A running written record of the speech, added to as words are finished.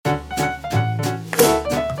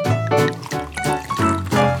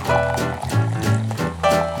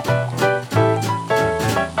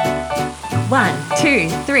2,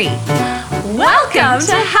 3. Welcome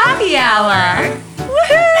to Happy Hour!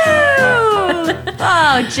 Woohoo!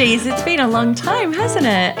 Oh, geez, it's been a long time, hasn't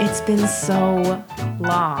it? It's been so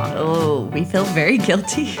long. Oh, we feel very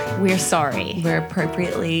guilty. We're sorry. We're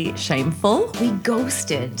appropriately shameful. We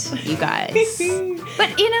ghosted you guys.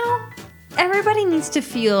 But everybody needs to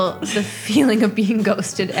feel the feeling of being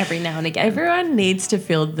ghosted every now and again. Everyone needs to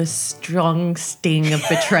feel the strong sting of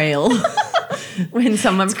betrayal when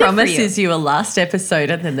someone promises you a last episode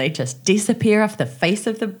and then they just disappear off the face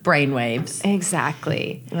of the brainwaves.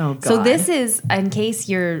 Exactly. Oh, God. So this is, in case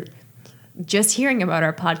you're just hearing about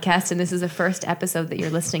our podcast and this is the first episode that you're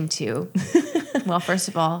listening to. Well, first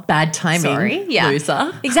of all, bad timing, sorry. Yeah.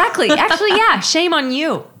 Loser. Exactly. Actually, yeah, shame on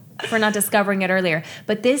you for not discovering it earlier.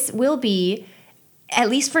 But this will be, at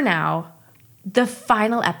least for now, the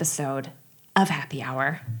final episode of Happy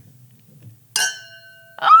Hour.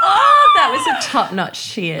 Oh, that was a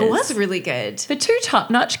top-notch cheers. It was really good. For two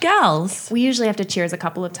top-notch gals. We usually have to cheers a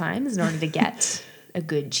couple of times in order to get a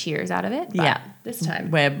good cheers out of it. But yeah. This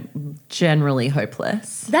time. We're generally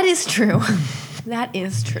hopeless. That is true. That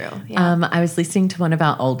is true. Yeah. I was listening to one of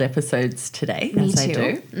our old episodes today, Me as too. I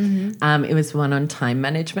do. Mm-hmm. It was one on time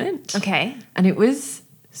management. Okay. And it was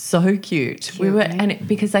so cute. We were, right?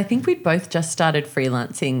 Because I think we'd both just started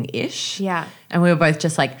freelancing-ish. Yeah. And we were both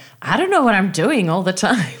just like, I don't know what I'm doing all the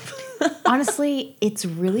time. Honestly, it's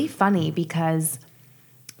really funny because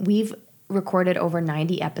we've recorded over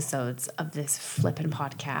 90 episodes of this flippin'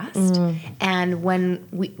 podcast. And when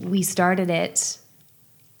we started it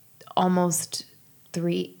almost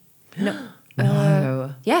 3 No.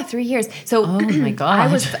 3 years. So oh my God.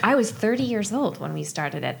 I was 30 years old when we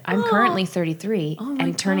started it. I'm currently 33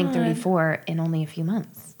 and turning 34 in only a few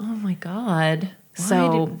months. Oh my God.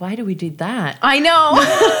 Why do we do that? I know.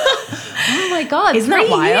 Oh my God. Isn't that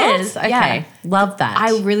wild? Years. Okay. Yeah. Love that.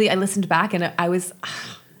 I listened back and I was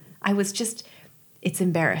just, it's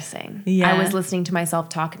embarrassing. Yeah. I was listening to myself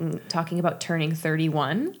talking about turning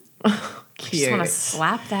 31. Cute. I just want to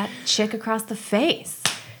slap that chick across the face.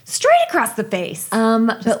 Straight across the face.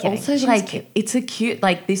 But kidding. also it's a cute,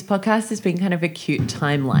 this podcast has been kind of a cute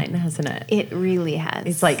timeline, hasn't it? It really has.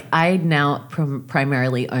 It's I now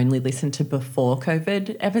primarily only listen to before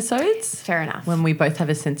COVID episodes. Fair enough. When we both have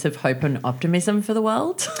a sense of hope and optimism for the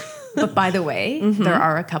world. But by the way, there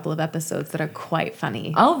are a couple of episodes that are quite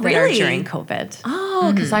funny. Oh, really? That are during COVID.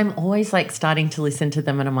 Oh, because I'm always starting to listen to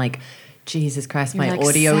them and I'm like, Jesus Christ, my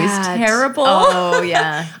audio sad. is terrible. Oh,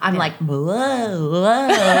 yeah. I'm like, whoa.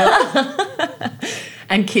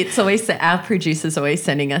 And Kit's our producer's always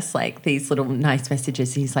sending us these little nice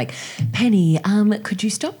messages. He's like, Penny, could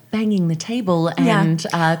you stop banging the table and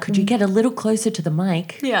could you get a little closer to the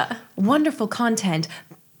mic? Yeah. Wonderful content.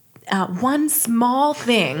 One small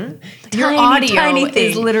thing, your tiny audio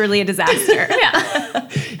thing. is literally a disaster.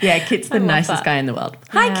 Yeah, Kit's the nicest guy in the world.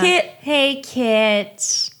 Hi, Kit. Hey,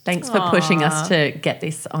 Kit. Thanks for pushing us to get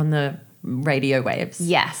this on the radio waves.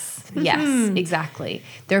 Yes, exactly.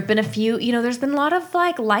 There have been a few, there's been a lot of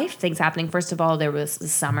life things happening. First of all, there was the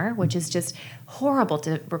summer, which is just horrible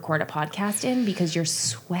to record a podcast in because you're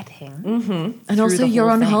sweating. Mm-hmm. And also you're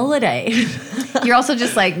on holiday. You're also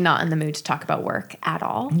just not in the mood to talk about work at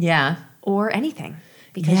all. Yeah. Or anything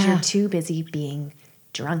because you're too busy being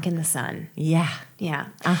drunk in the sun. Yeah. Yeah.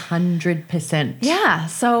 100%. Yeah.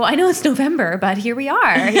 So I know it's November, but here we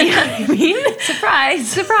are. You know what I mean? Surprise.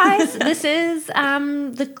 Surprise. This is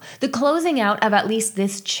the closing out of at least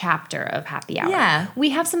this chapter of Happy Hour. Yeah. We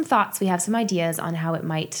have some thoughts. We have some ideas on how it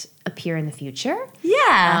might appear in the future.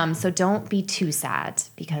 Yeah. So don't be too sad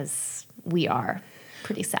because we are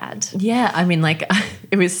pretty sad. Yeah, I mean,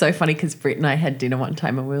 it was so funny because Britt and I had dinner one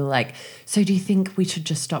time and we were like, so do you think we should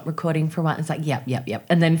just stop recording for a while? It's like, yep.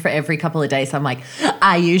 And then for every couple of days, I'm like,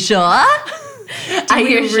 are you sure? Are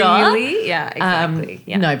you sure? Really? Yeah, exactly.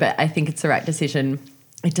 No, but I think it's the right decision.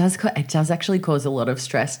 It does actually cause a lot of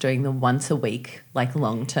stress doing the once a week,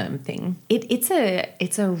 long-term thing. It's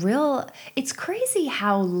crazy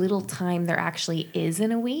how little time there actually is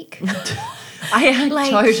in a week. I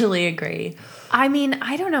totally agree. I mean,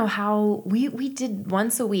 I don't know how we did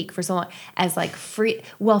once a week for so long as free.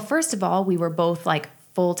 Well, first of all, we were both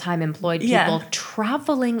full-time employed people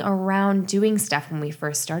traveling around doing stuff when we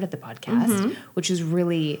first started the podcast, which was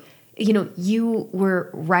really, you were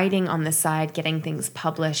writing on the side, getting things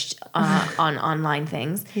published on online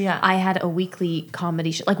things. Yeah. I had a weekly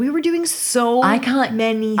comedy show. We were doing many things.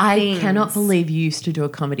 I cannot believe you used to do a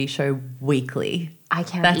comedy show weekly. I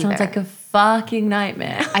can't That either. sounds like a fucking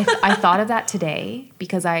nightmare. I thought of that today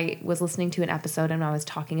because I was listening to an episode and I was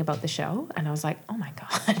talking about the show and I was like, oh my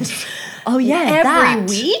God. Oh yeah, Every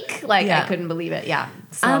week? Yeah. I couldn't believe it. Yeah.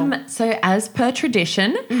 So as per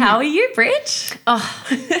tradition, how are you, Brit?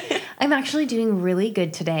 I'm actually doing really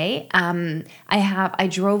good today. I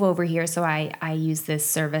drove over here, so I use this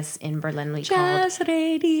service in Berlin called Jazz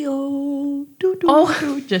Radio.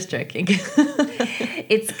 Just joking.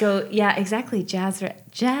 Exactly. Jazz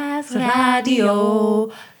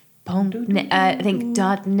Radio. I think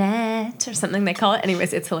 .net or something they call it.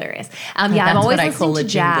 Anyways, it's hilarious. I'm always listening to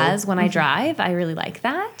jazz when I drive. I really like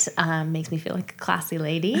that. Makes me feel like a classy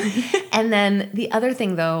lady. And then the other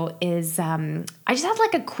thing though is I just have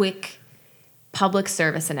like a quick public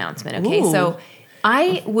service announcement. Okay, so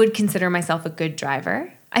I would consider myself a good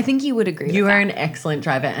driver. I think you would agree with that. You are an excellent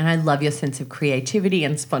driver, and I love your sense of creativity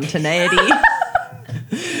and spontaneity.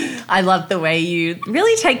 I love the way you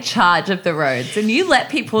really take charge of the roads and you let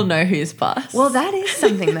people know who's boss. Well, that is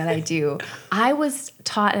something that I do. I was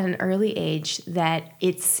taught at an early age that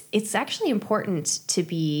it's actually important to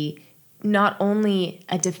be not only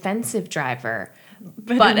a defensive driver,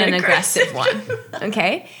 but an aggressive one.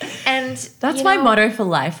 Okay? And that's my motto for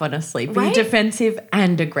life, honestly. Be defensive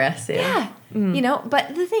and aggressive. Yeah.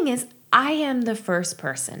 But the thing is, I am the first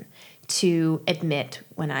person to admit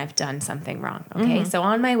when I've done something wrong. Okay. So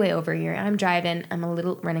on my way over here, I'm driving, I'm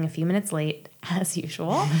running a few minutes late as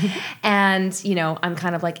usual. And, I'm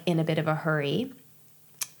kind of like in a bit of a hurry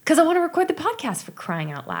because I want to record the podcast, for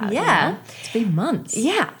crying out loud. Yeah. It's been months.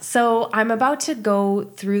 Yeah. So I'm about to go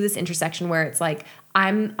through this intersection where it's like, I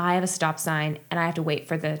have a stop sign and I have to wait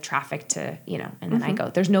for the traffic to, and then I go,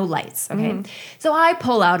 there's no lights. Okay. So I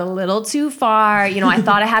pull out a little too far. I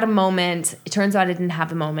thought I had a moment. It turns out I didn't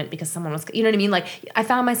have a moment because someone was, you know what I mean? Like I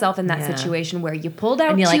found myself in that situation where you pulled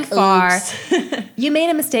out too far. You made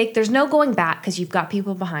a mistake. There's no going back because you've got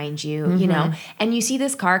people behind you, and you see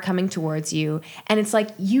this car coming towards you and it's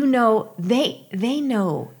like, they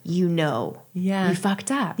know, Yeah. you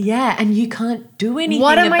fucked up. Yeah, and you can't do anything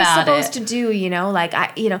about it. What am I supposed to do,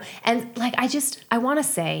 I want to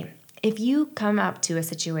say, if you come up to a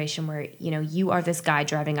situation where, you are this guy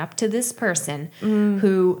driving up to this person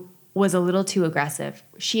who was a little too aggressive,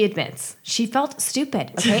 she admits she felt stupid,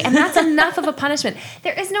 okay? And that's enough of a punishment.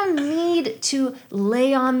 There is no need to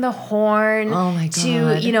lay on the horn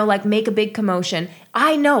to, make a big commotion.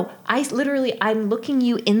 I know. I'm looking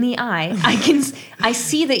you in the eye. I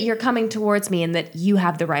see that you're coming towards me and that you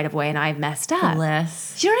have the right of way and I've messed up.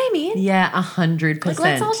 Bless. Do you know what I mean? Yeah, 100%. Like,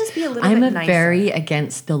 let's all just be a little bit nicer. I'm very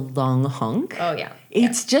against the long honk. Oh, yeah.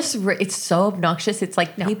 It's just, it's so obnoxious. It's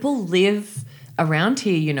like people live around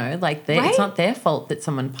here, it's not their fault that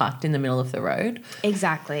someone parked in the middle of the road.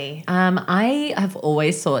 Exactly. I have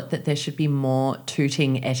always thought that there should be more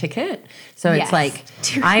tooting etiquette. So it's like,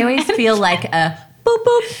 I always feel like a boop,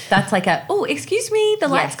 boop. That's like excuse me, the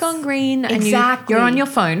light's gone green. And you're on your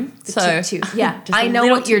phone. So yeah, I know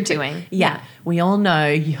what you're doing. Yeah. We all know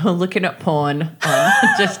you're looking at porn.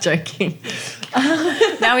 Just joking.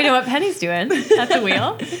 Now we know what Penny's doing at the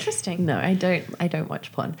wheel. Interesting. No, I don't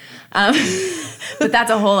watch porn. But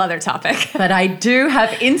that's a whole other topic. But I do have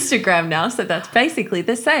Instagram now, so that's basically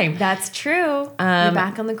the same. That's true. You're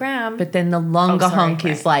back on the gram. But then the longer honk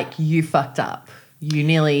is like, you fucked up. You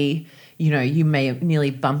nearly, you may have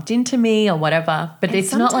nearly bumped into me or whatever. But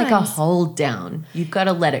it's not like a hold down. You've got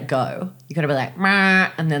to let it go. You've got to be like,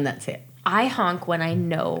 Mah, and then that's it. I honk when I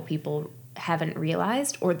know people haven't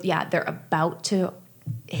realized or, they're about to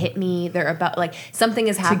hit me. They're about, like, something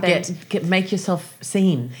has happened. To make yourself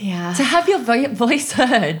seen. Yeah. To have your voice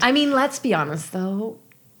heard. I mean, let's be honest, though.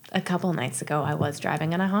 A couple nights ago, I was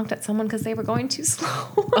driving and I honked at someone because they were going too slow.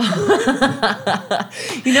 What's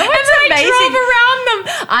amazing? I drove around them.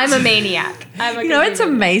 I'm a maniac. What's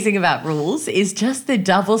amazing about rules is just the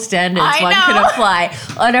double standards one can apply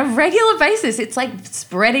on a regular basis. It's like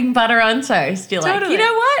spreading butter on toast. You're like, you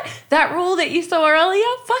know what? That rule that you saw earlier,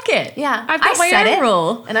 fuck it. Yeah. I've got my own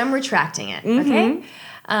rule. And I'm retracting it. Okay?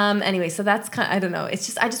 Anyway, so that's kind of, I don't know. It's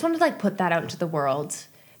just, I just wanted to like put that out into the world.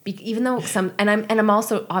 Even though I'm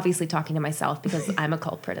also obviously talking to myself because I'm a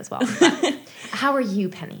culprit as well. But how are you,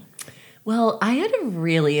 Penny? Well, I had a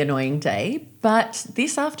really annoying day, but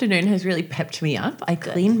this afternoon has really pepped me up. I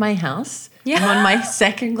cleaned my house. Yeah. I'm on my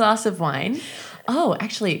second glass of wine. Oh,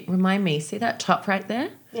 actually, remind me, see that top right there?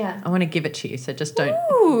 Yeah. I want to give it to you, so just don't,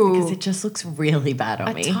 because it just looks really bad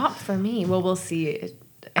on me. A top for me. Well, we'll see.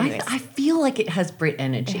 I feel like it has Brit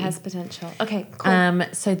energy. It has potential. Okay, cool.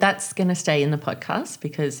 So that's going to stay in the podcast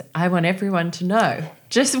because I want everyone to know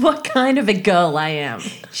just what kind of a girl I am.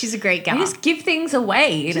 She's a great gal. I just give things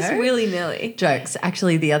away, you just know? willy-nilly. Jokes.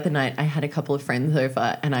 Actually, the other night I had a couple of friends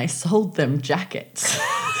over and I sold them jackets.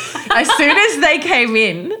 As soon as they came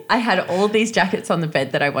in, I had all these jackets on the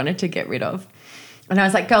bed that I wanted to get rid of. And I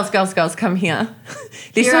was like, girls, come here.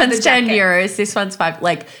 This Here are one's the 10 jackets. euros. This one's 5.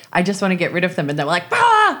 Like, I just want to get rid of them. And they were like,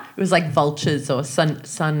 ah! It was like vultures or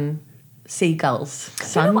seagulls.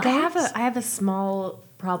 I have a small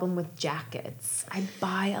problem with jackets. I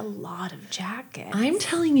buy a lot of jackets. I'm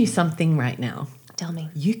telling you something right now. Tell me.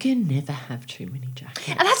 You can never have too many jackets.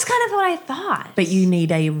 And that's kind of what I thought. But you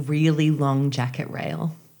need a really long jacket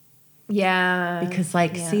rail. Yeah. Because,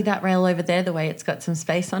 see that rail over there, the way it's got some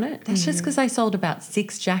space on it? That's just because I sold about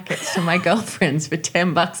 6 jackets to my girlfriends for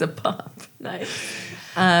 $10 a pop. Nice.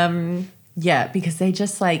 Yeah, because they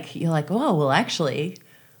just you're like, oh, well, actually,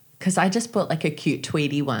 because I just bought like a cute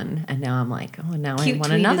tweedy one. And now I'm like, oh, now Cute I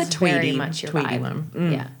want tweed another is very tweedy, much your tweedy vibe.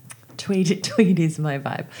 one. Yeah. Tweed is my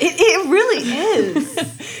vibe. It really is.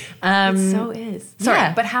 It so is. Sorry,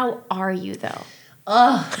 yeah. but how are you though?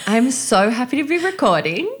 Oh, I'm so happy to be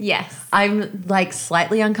recording. Yes. I'm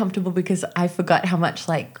slightly uncomfortable because I forgot how much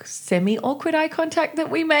semi-awkward eye contact that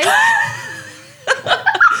we made.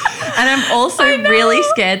 And I'm also really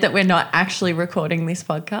scared that we're not actually recording this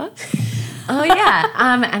podcast. Oh yeah.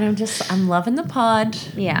 And I'm loving the pod.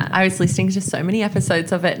 Yeah. I was listening to so many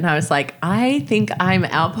episodes of it and I was like, I think I'm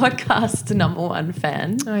our podcast's #1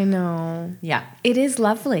 fan. I know. Yeah. It is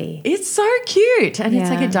lovely. It's so cute. And it's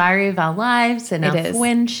like Yeah. a diary of our lives and It our is.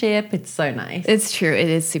 friendship. It's so nice. It's true. It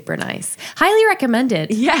is super nice. Highly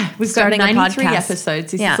recommended. Yeah, we've Starting got a 93 podcast.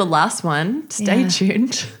 episodes. This Yeah. is the last one. Stay Yeah.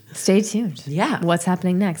 tuned. Stay tuned. Yeah. What's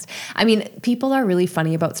happening next? I mean, people are really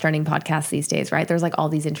funny about starting podcasts these days, right? There's all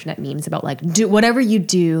these internet memes about do whatever you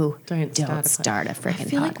do, Don't start a freaking podcast. I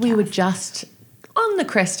feel like we were just on the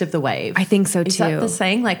crest of the wave. I think so Is too. that the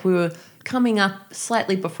saying? We were coming up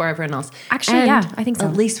slightly before everyone else. Actually, And yeah, I think so.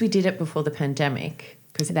 At least we did it before the pandemic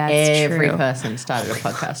because That's every true. person started a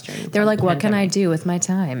podcast during the They're like, what can I pandemic. do with my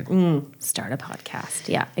time? Start a podcast.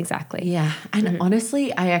 Yeah, exactly. Yeah. And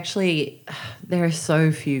honestly, there are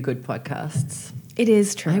so few good podcasts. It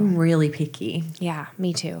is true. I'm really picky. Yeah,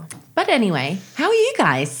 me too. But anyway, how are you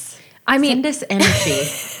guys? I mean- send us energy.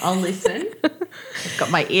 I'll listen. I've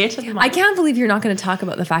got my ear to the mic. I can't believe you're not going to talk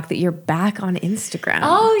about the fact that you're back on Instagram.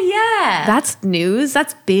 Oh, yeah. That's news.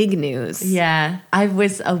 That's big news. Yeah. I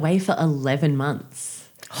was away for 11 months.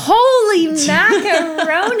 Holy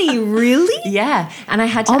macaroni, really? Yeah. And I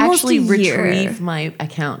had to Almost actually a year. retrieve my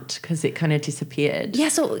account because it kind of disappeared. Yeah,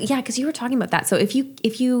 because you were talking about that. So if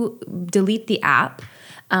you delete the app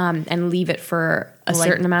and leave it for a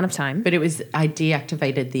certain amount of time. But I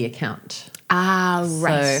deactivated the account. Ah,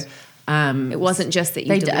 right. So it wasn't just that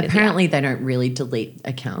you deleted apparently they don't really delete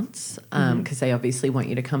accounts because they obviously want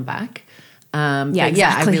you to come back. Yeah, but yeah, I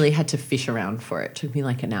exactly. really had to fish around for it. It took me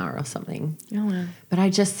an hour or something. Oh, wow. But I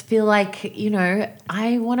just feel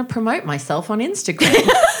I want to promote myself on Instagram.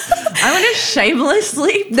 I want to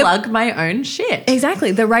shamelessly plug my own shit.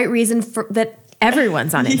 Exactly. The right reason for that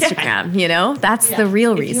everyone's on Instagram, That's the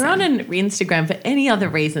real reason. If you're on an Instagram for any other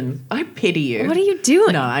reason, I pity you. What are you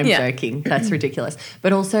doing? No, I'm joking. That's ridiculous.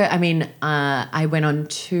 But also, I mean, I went on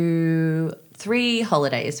 3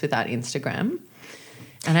 holidays without Instagram.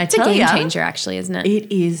 And It's a game changer, actually, isn't it?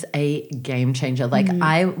 It is a game changer. When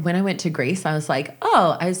I went to Greece, I was like,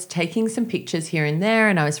 I was taking some pictures here and there,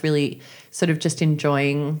 and I was really sort of just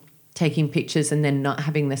enjoying taking pictures and then not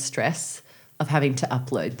having the stress of having to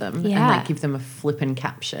upload them and give them a flippin'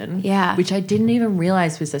 caption. Yeah. Which I didn't even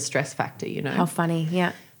realize was a stress factor, How funny,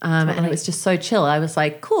 yeah. And it was just so chill. I was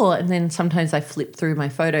like, cool. And then sometimes I flip through my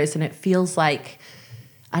photos and it feels like,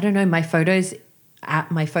 I don't know, my photo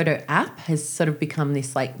app has sort of become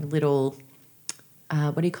this little,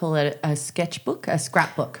 what do you call it? A sketchbook, a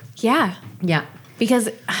scrapbook. Yeah. Yeah. Because,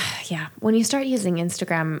 when you start using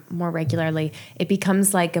Instagram more regularly, it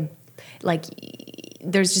becomes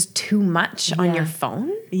there's just too much on your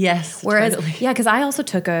phone. Yes. Whereas, totally. because I also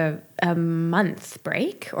took a month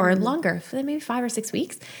break or longer, maybe 5 or 6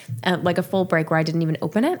 weeks, a full break where I didn't even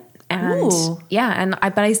open it. And Ooh.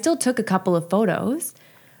 but I still took a couple of photos.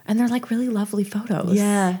 And they're really lovely photos.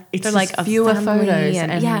 Yeah. It's they're just a fewer family photos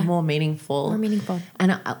and more meaningful. More meaningful.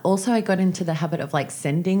 And also I got into the habit of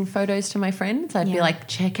sending photos to my friends. I'd be like,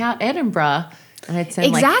 check out Edinburgh. And I'd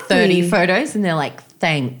send 30 photos and they're like,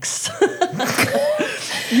 thanks.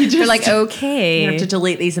 You're like, okay. You have to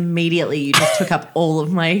delete these immediately. You just took up all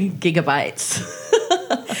of my gigabytes.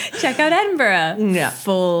 Check out Edinburgh. Yeah.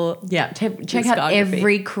 Full. Yeah. Check out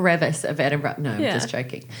every crevice of Edinburgh. No, I'm just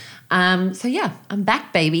joking. So yeah, I'm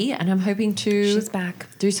back, baby. And I'm hoping to She's back.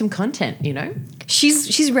 Do some content,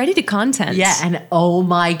 She's ready to content. Yeah. And oh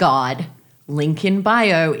my God, link in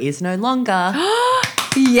bio is no longer.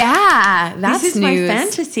 Yeah. That's This is news. my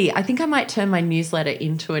fantasy. I think I might turn my newsletter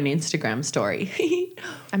into an Instagram story.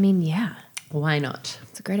 I mean, yeah. Why not?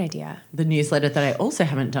 It's a great idea. The newsletter that I also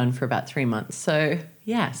haven't done for about 3 months. So,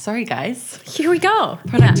 yeah, sorry, guys. Here we go.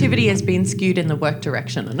 Productivity has been skewed in the work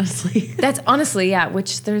direction, honestly. That's honestly, yeah,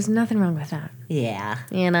 which there's nothing wrong with that. Yeah.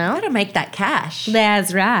 You know? Gotta make that cash.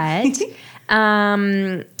 That's right.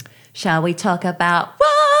 Shall we talk about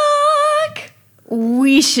work?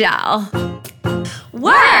 We shall.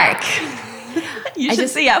 Work! You should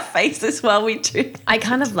see our faces while we do. I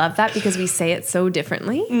kind of love that because we say it so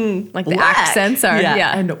differently. Like the Work. accents are,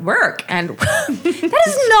 And work. And that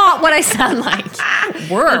is not what I sound like.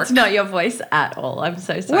 Work. It's not your voice at all. I'm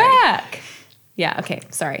so sorry. Work. Yeah, okay,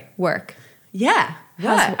 sorry. Work. Yeah.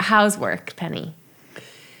 Work. How's work, Penny?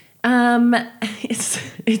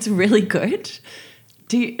 It's really good.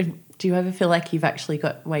 Do you ever feel like you've actually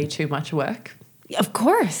got way too much work? Of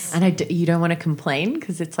course. And you don't want to complain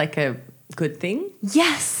because it's like a good thing?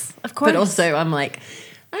 Yes, of course. But also I'm like,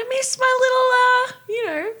 I miss my little,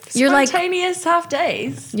 You're like- spontaneous half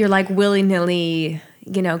days. You're like willy-nilly,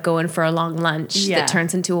 going for a long lunch that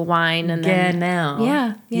turns into a wine and then...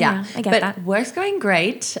 now. Yeah, I get that. Work's going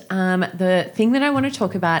great. The thing that I want to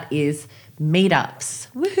talk about is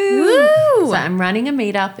meetups. Woohoo! Woo! So I'm running a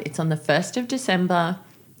meetup. It's on the 1st of December.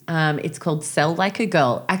 It's called Sell Like a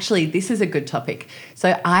Girl. Actually, this is a good topic.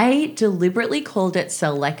 So I deliberately called it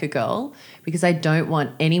Sell Like a Girl because I don't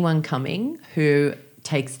want anyone coming who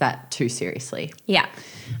takes that too seriously. Yeah.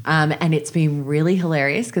 And it's been really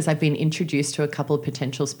hilarious because I've been introduced to a couple of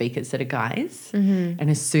potential speakers that are guys. Mm-hmm. And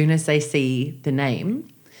as soon as they see the name,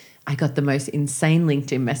 I got the most insane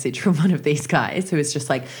LinkedIn message from one of these guys who was just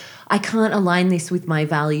like, I can't align this with my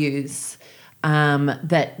values,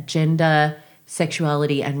 that gender,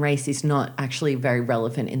 sexuality and race is not actually very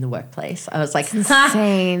relevant in the workplace. I was like,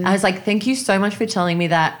 insane. I was like, thank you so much for telling me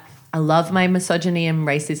that. I love my misogyny and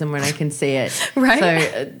racism when I can see it. Right.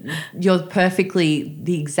 So you're perfectly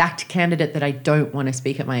the exact candidate that I don't want to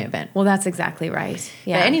speak at my event. Well, that's exactly right.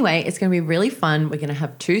 Yeah. But anyway, it's going to be really fun. We're going to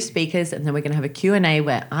have 2 speakers and then we're going to have a Q&A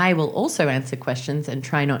where I will also answer questions and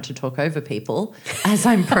try not to talk over people as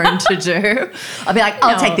I'm prone to do. I'll be like,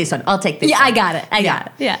 I'll take this one. I'll take this one. I got it. I got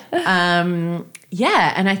it. Yeah.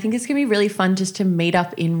 Yeah, and I think it's going to be really fun just to meet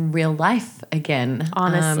up in real life again.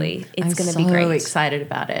 Honestly, it's going to be great. I'm so excited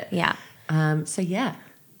about it. Yeah. So yeah.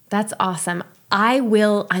 That's awesome. I'm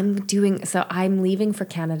leaving for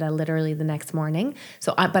Canada literally the next morning.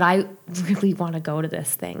 But I really want to go to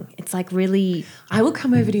this thing. It's like really. I will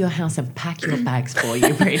come over to your house and pack your bags for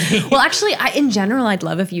you, Brady. Well, actually, in general, I'd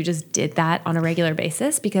love if you just did that on a regular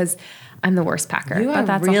basis because I'm the worst packer. You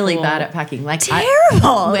are really bad at packing. Like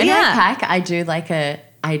terrible. When I pack, I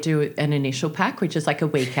do an initial pack, which is like a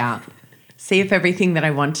week out. See if everything that I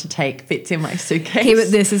want to take fits in my suitcase. Okay, but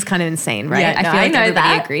this is kind of insane, right? Yeah, I feel like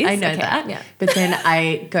everybody agrees. I know that. Yeah. But then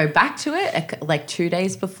I go back to it like 2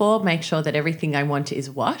 days before, make sure that everything I want is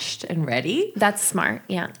washed and ready. That's smart,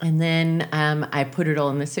 yeah. And then I put it all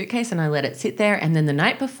in the suitcase and I let it sit there. And then the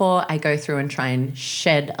night before, I go through and try and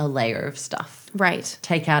shed a layer of stuff. Right.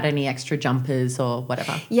 Take out any extra jumpers or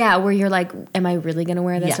whatever. Yeah, where you're like, am I really going to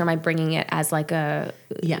wear this Yeah. or am I bringing it as like a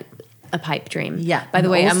pipe dream? Yeah. By the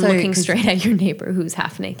way, I'm Also, looking straight at your neighbor who's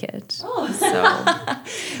half naked. Oh. So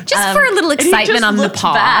just for a little and he excitement just on the looked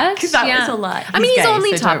pod. back. That was a lot. I mean, he's gay,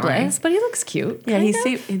 only so don't worry. topless, but he looks cute. Yeah,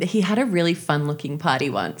 he had a really fun looking party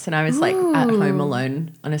once, and I was like at home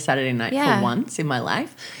alone on a Saturday night for once in my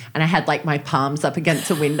life, and I had like my palms up against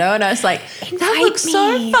a window, and I was like, "That looks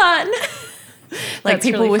so fun." Like That's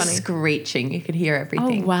people really were funny. screeching, you could hear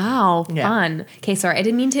everything. Oh wow, Yeah. fun. Okay, sorry, I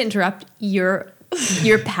didn't mean to interrupt your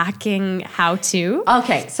packing how to.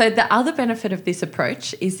 Okay, so the other benefit of this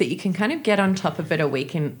approach is that you can kind of get on top of it a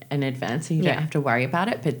week in advance so you don't have to worry about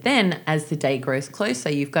it. But then as the day grows closer,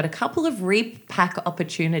 you've got a couple of repack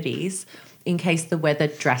opportunities in case the weather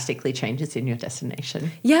drastically changes in your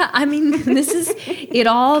destination. Yeah, I mean, it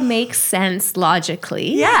all makes sense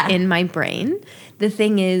logically in my brain. The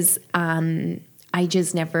thing is, I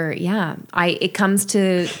just never, it comes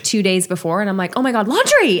to 2 days before and I'm like, oh my God,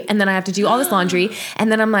 laundry. And then I have to do all this laundry.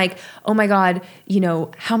 And then I'm like, oh my God,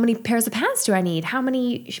 how many pairs of pants do I need? How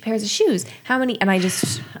many pairs of shoes? How many? And I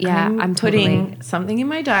just, I'm putting something in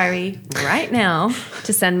my diary right now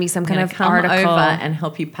to send me some kind of come article. over and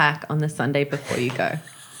help you pack on the Sunday before you go.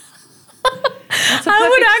 I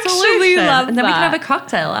would actually love and then we that. can have a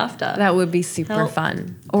cocktail after. That would be super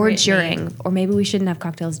fun. Or Brittany. during. Or maybe we shouldn't have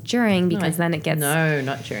cocktails during because then it gets... No,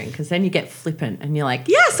 not during, because then you get flippant and you're like,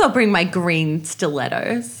 yes, I'll bring my green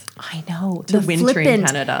stilettos. I know. To winter in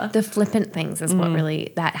Canada. The flippant things is what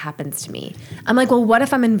really, that happens to me. I'm like, well, what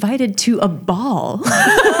if I'm invited to a ball?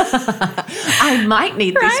 I might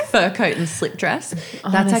need this fur coat and slip dress.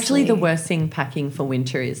 That's actually Honestly. the worst thing packing for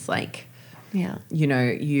winter is like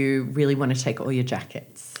you really want to take all your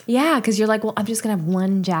jackets. Yeah, because you're like, well, I'm just going to have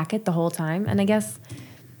one jacket the whole time. And I guess,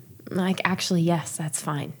 like, actually, yes, that's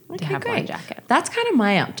fine to have one jacket. That's kind of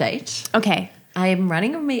my update. Okay. I'm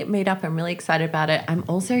running a meetup. I'm really excited about it. I'm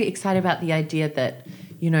also excited about the idea that,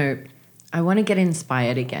 I want to get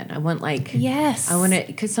inspired again. I want yes. I want to,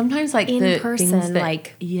 because sometimes in the person, things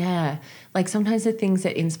that, sometimes the things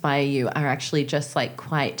that inspire you are actually just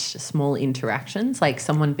quite small interactions, like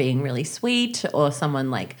someone being really sweet or someone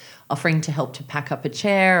offering to help to pack up a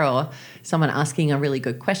chair or someone asking a really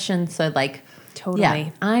good question. So totally.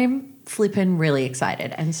 Yeah, I'm flipping really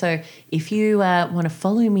excited. And so if you want to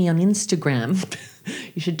follow me on Instagram,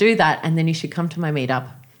 you should do that. And then you should come to my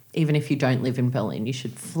meetup. Even if you don't live in Berlin, you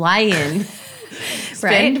should fly in,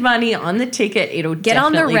 spend money on the ticket. It'll get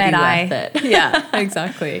on the red eye. Worth it. Yeah,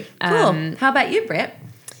 exactly. Cool. How about you, Britt?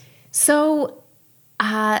 So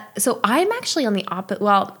I'm actually on the opposite.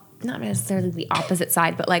 Well, not necessarily the opposite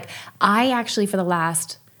side, but I actually for the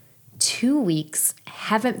last 2 weeks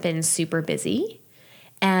haven't been super busy,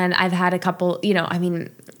 and I've had a couple.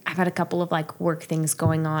 I've had a couple of work things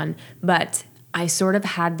going on, but I sort of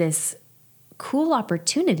had this cool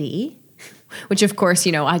opportunity, which of course,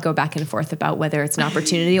 I go back and forth about whether it's an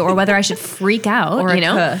opportunity or whether I should freak out, or a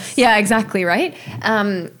curse. Yeah, exactly. Right.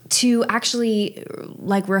 To actually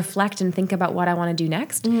reflect and think about what I want to do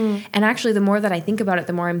next. And actually the more that I think about it,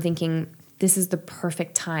 the more I'm thinking this is the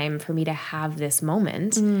perfect time for me to have this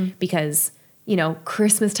moment because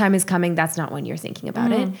Christmas time is coming. That's not when you're thinking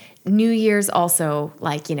about it. New Year's also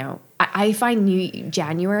I find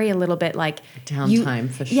January a little bit downtime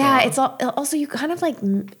for sure. Yeah, it's also you kind of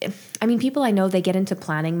people I know they get into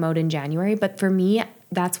planning mode in January, but for me,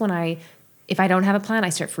 that's when if I don't have a plan, I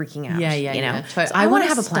start freaking out. Yeah. So I want to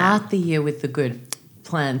have a plan. Start the year with the good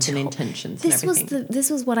plans and intentions. This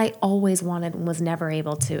was what I always wanted and was never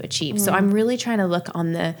able to achieve. So I'm really trying to look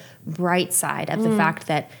on the bright side of the fact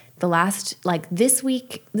that the last this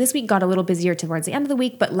week got a little busier towards the end of the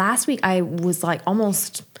week, but last week I was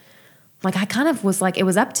almost. I kind of was it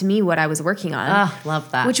was up to me what I was working on. Oh,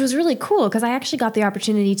 love that. Which was really cool because I actually got the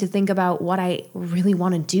opportunity to think about what I really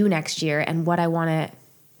want to do next year and what I want to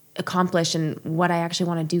accomplish and what I actually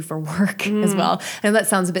want to do for work as well. I know that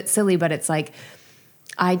sounds a bit silly, but it's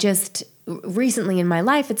I just recently in my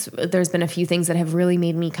life, there's been a few things that have really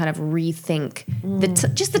made me kind of rethink the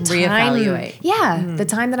time. Reevaluate. Yeah, the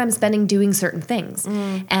time that I'm spending doing certain things.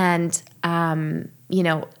 And,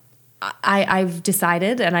 I've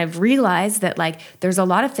decided and I've realized that there's a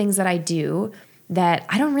lot of things that I do that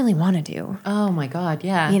I don't really want to do. Oh my God.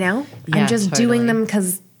 Yeah. I'm just doing them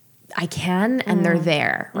because I can and they're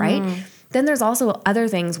there. Right. Then there's also other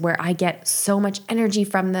things where I get so much energy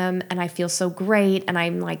from them and I feel so great. And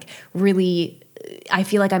I'm really, I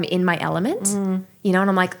feel like I'm in my element, and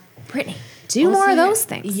I'm like, Brittany, do also, more of those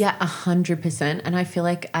things. Yeah, 100%. And I feel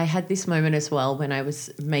like I had this moment as well when I was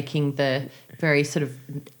making the very sort of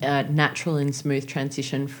natural and smooth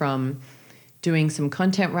transition from doing some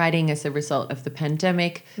content writing as a result of the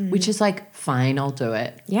pandemic, which is fine, I'll do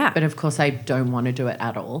it. Yeah. But of course I don't want to do it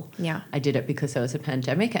at all. Yeah. I did it because there was a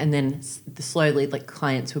pandemic. And then slowly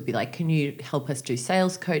clients would be like, can you help us do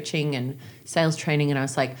sales coaching and sales training? And I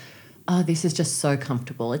was like, oh, this is just so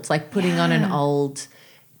comfortable. It's like putting on an old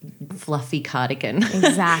fluffy cardigan.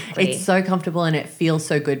 Exactly. It's so comfortable and it feels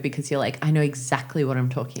so good because you're I know exactly what I'm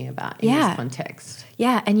talking about in this context.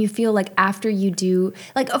 Yeah. And you feel after you do,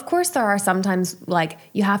 of course there are sometimes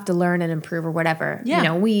you have to learn and improve or whatever.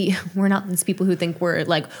 Yeah. We're not these people who think we're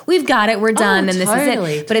we've got it, we're done and this is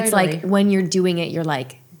it. But it's when you're doing it, you're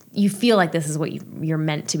you feel this is what you're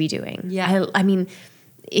meant to be doing. Yeah. I mean,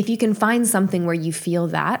 if you can find something where you feel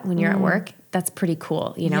that when you're at work, that's pretty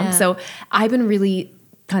cool, Yeah. So I've been really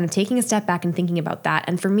kind of taking a step back and thinking about that.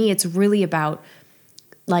 And for me, it's really about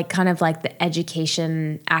the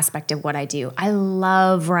education aspect of what I do. I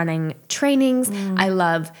love running trainings. I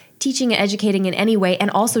love teaching and educating in any way. And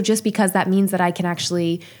also just because that means that I can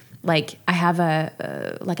actually I have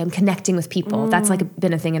I'm connecting with people. That's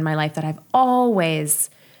been a thing in my life that I've always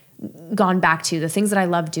gone back to. The things that I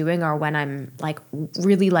love doing are when I'm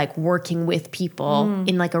really working with people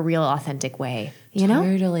in a real authentic way. You know?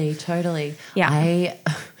 Totally. Yeah.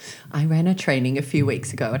 I ran a training a few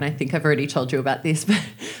weeks ago and I think I've already told you about this, but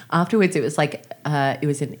afterwards it was it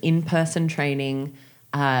was an in-person training.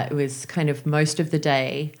 It was kind of most of the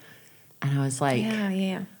day and I was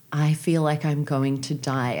yeah. I feel like I'm going to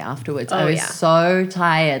die afterwards. I was so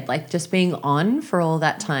tired, just being on for all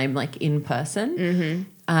that time, in person.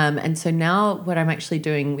 And so now what I'm actually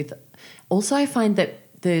doing also I find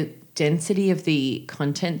that the density of the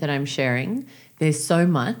content that I'm sharing, there's so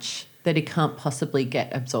much that it can't possibly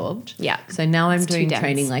get absorbed. Yeah. So now I'm doing too dense.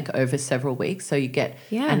 training like over several weeks. So you get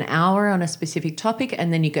Yeah. an hour on a specific topic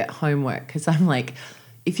and then you get homework, because I'm like,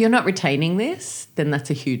 if you're not retaining this, then that's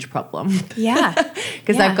a huge problem. Yeah.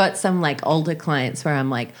 Because Yeah. I've got some like older clients where I'm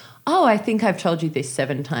like, oh, I think I've told you this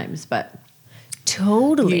 7 times, but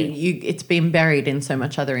Totally. it's been buried in so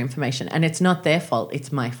much other information, and it's not their fault,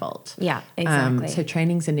 it's my fault. Yeah, exactly. So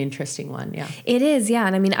training's an interesting one. Yeah. It is, yeah.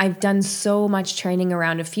 And I mean, I've done so much training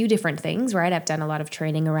around a few different things, right? I've done a lot of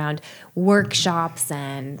training around workshops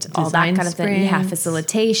and all that Design kind of thing. Yeah, sprints.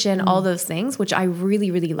 facilitation, all those things, which I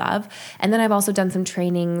really, really love. And then I've also done some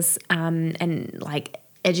trainings and like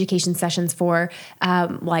education sessions for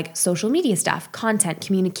like social media stuff, content,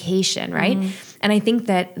 communication, right? And I think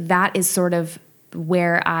that is sort of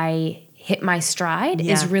where I hit my stride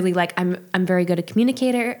is really like I'm very good at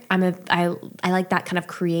communicator. I like that kind of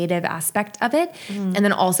creative aspect of it, and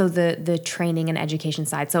then also the training and education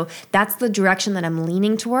side. So that's the direction that I'm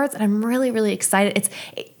leaning towards, and I'm really, really excited.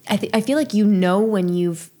 I feel like when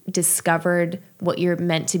you've discovered what you're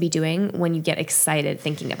meant to be doing when you get excited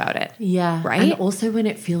thinking about it. Yeah. Right? And also when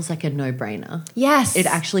it feels like a no-brainer. Yes. It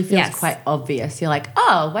actually feels quite obvious. You're like,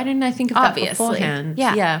 oh, why didn't I think of that beforehand?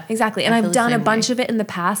 Yeah, exactly. And I've done a bunch of it in the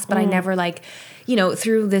past, but I never like,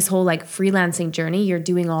 through this whole like freelancing journey, you're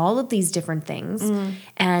doing all of these different things.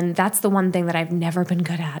 And that's the one thing that I've never been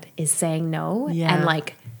good at is saying no and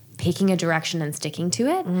like picking a direction and sticking to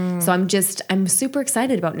it. So I'm super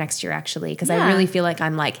excited about next year actually, because I really feel like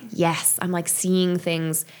I'm like, yes, I'm like seeing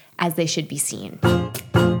things as they should be seen.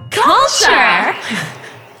 Culture!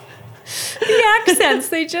 The accents,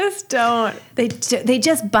 they just don't. They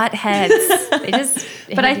just butt heads. They just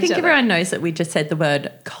But I hate think each other. everyone knows that we just said the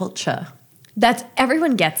word culture.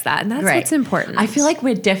 Everyone gets that, and that's Right. what's important. I feel like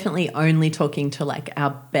we're definitely only talking to like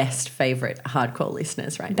our best favorite hardcore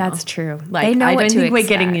listeners right now. That's true. Like, They know I what don't to think we're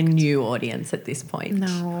getting a expect. new audience at this point.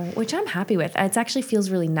 No, which I'm happy with. It actually feels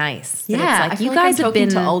really nice. that Yeah, it's like, I feel you like guys I'm have talking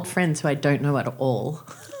been to old friends who I don't know at all.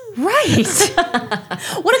 right.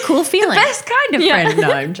 What a cool feeling. Best kind of friend.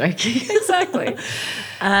 No, I'm joking. Exactly.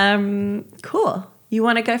 Cool. You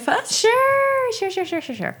want to go first? Sure.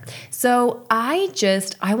 So I'm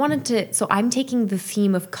taking the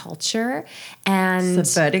theme of culture and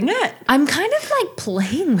Subverting it. I'm kind of like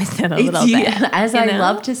playing with it a little bit. As you I know?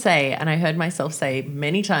 love to say, and I heard myself say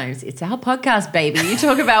many times, it's our podcast, baby. You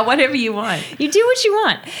talk about whatever you want. You do what you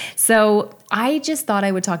want. So I just thought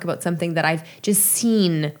I would talk about something that I've just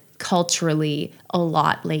seen culturally a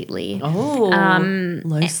lot lately. Oh,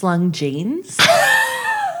 low slung jeans.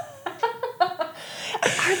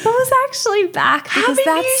 Are those actually back? Because Haven't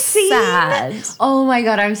that's you seen? sad. Oh my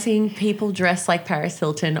God, I'm seeing people dressed like Paris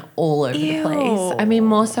Hilton all over the place. I mean,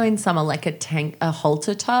 more so in summer, like a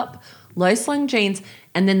halter top, low slung jeans,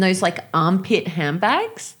 and then those like armpit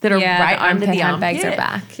handbags that are right under the handbags armpit. are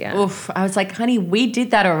back. Yeah. Oof. I was like, honey, we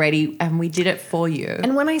did that already and we did it for you.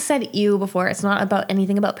 And when I said "ew" before, it's not about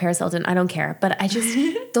anything about Paris Hilton. I don't care, but I just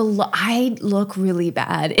I look really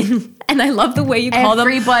bad, and I love the way you call them.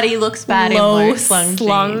 Everybody looks bad in low slung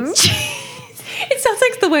jeans. It sounds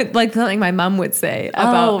like the way like something my mum would say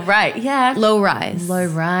about Oh, right. Yeah. low rise. Low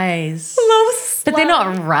rise. Low But they're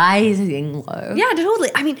not rising low. Yeah, totally.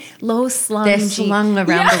 I mean, low slung. They're slung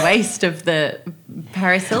around the waist of the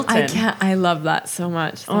Paris Hilton. I can't. I love that so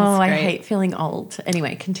much. That's I great. hate feeling old.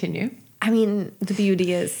 Anyway, continue. I mean, the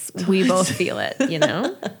beauty is we both feel it, you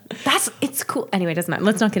know? It's cool. Anyway, it doesn't matter.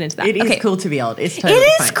 Let's not get into that. It is Okay. cool to be old. It's totally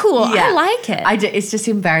It is fine. cool. I like it. It's just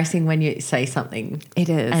embarrassing when you say something. It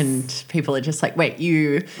is. And people are just like, wait,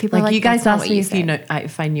 you... People are like, you guys "That's not asked what me you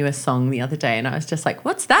if I knew a song the other day, and I was just like,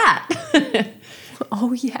 what's that?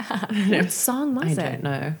 Oh, yeah. What song was I it? don't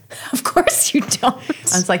know. Of course you don't.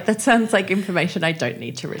 I was like, that sounds like information I don't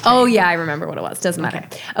need to retain. Oh, yeah. I remember what it was. Doesn't matter.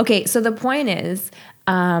 Okay. So the point is,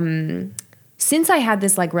 since I had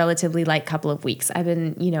this like relatively like couple of weeks, I've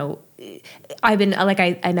been like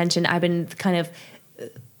I mentioned, I've been kind of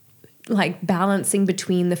like balancing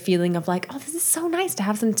between the feeling of like, oh, this is so nice to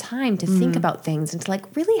have some time to think about things and to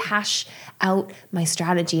like really hash out my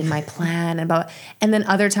strategy and my plan and then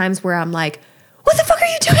other times where I'm like, what the fuck are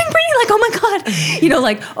you doing, Brittany? Like, oh my God,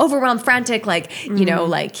 like overwhelmed, frantic, like,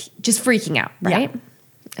 like just freaking out, right?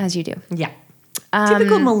 Yeah. As you do. Yeah.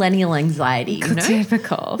 Typical millennial anxiety, you know?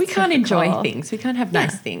 Typical. We can't enjoy things. We can't have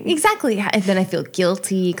nice things. Exactly. And then I feel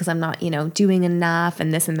guilty because I'm not, doing enough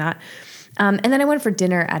and this and that. And then I went for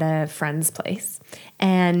dinner at a friend's place,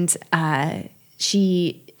 and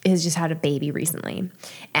she has just had a baby recently,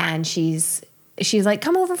 and she's like,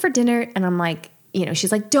 come over for dinner, and I'm like,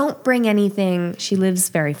 she's like, don't bring anything. She lives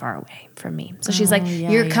very far away from me, so she's like,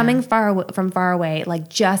 you're coming from far away, like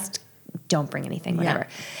just don't bring anything, whatever.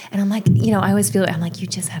 And I'm like, you know, I always feel, I'm like, you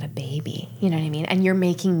just had a baby, you know what I mean? And you're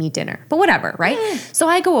making me dinner, but whatever, right? So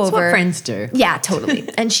I go over. That's what friends do. Yeah, totally.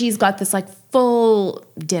 And she's got this like full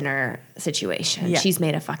dinner situation. Yeah. She's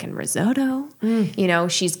made a fucking risotto. You know,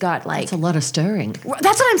 she's got like. It's a lot of stirring.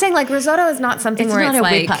 That's what I'm saying. Like risotto is not something where it's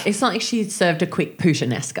like. whipper. It's not like she served a quick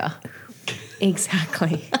puttanesca.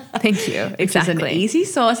 Exactly. Thank you. Exactly. It's an easy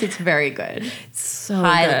sauce. It's very good. So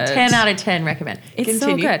Highly, good. 10 out of 10 recommend. It's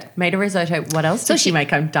so good. Made a risotto. What else did she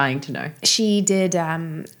make? I'm dying to know. She did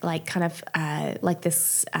like kind of like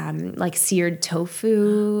this like seared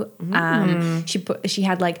tofu. She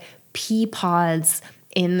had like pea pods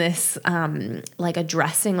in this like a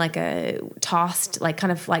dressing, like a tossed, like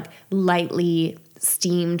kind of like lightly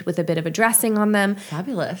steamed with a bit of a dressing on them.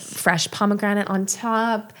 Fabulous. Fresh pomegranate on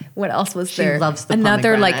top. What else was She there? loves the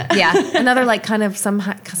another pomegranate. like another like kind of some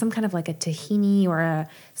kind of like a tahini or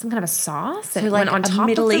some kind of a sauce that like went on a top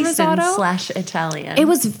Middle of the Eastern risotto. / Italian. It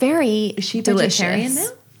was very Is she delicious. vegetarian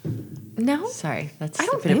now? No. Sorry, that's I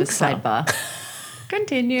don't a bit of a think so. sidebar.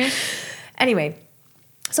 Continue. Anyway,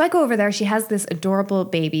 so I go over there. She has this adorable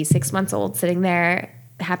baby, 6 months old, sitting there,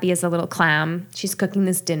 happy as a little clam. She's cooking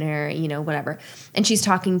this dinner, you know, whatever. And she's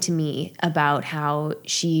talking to me about how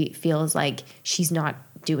she feels like she's not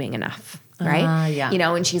doing enough. Right. Yeah. You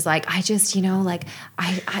know, and she's like, I just, you know, like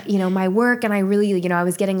I you know, my work, and I really, you know, I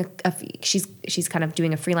was getting she's kind of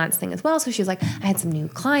doing a freelance thing as well. So she was like, I had some new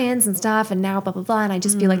clients and stuff, and now blah, blah, blah. And I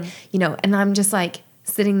just feel like, you know, and I'm just like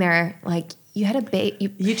sitting there like, you had a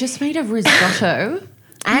baby. You just made a risotto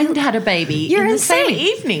and had a baby You're in insane. the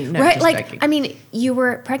same evening. No, Right? just Like, joking. I mean, you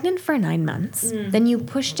were pregnant for 9 months, then you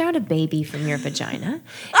pushed out a baby from your vagina,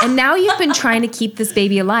 and now you've been trying to keep this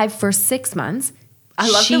baby alive for 6 months. I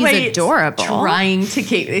love She's the way adorable. it's trying to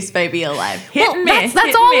keep this baby alive. Hit Well, and miss, that's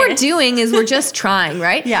hit all and we're miss. doing is we're just trying,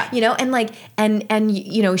 right? Yeah. You know, and like, and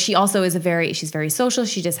you know, she also is she's very social.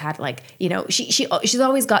 She just had like, you know, she's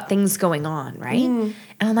always got things going on, right? And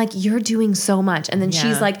I'm like, you're doing so much. And then she's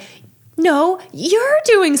Yeah. like, no, you're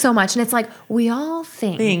doing so much. And it's like, we all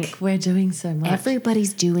think We're doing so much.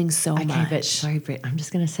 everybody's doing so much. Okay, but sorry, Britt, I'm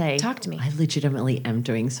just going to say. Talk to me. I legitimately am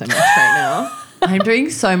doing so much right now. I'm doing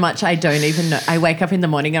so much I don't even know. I wake up in the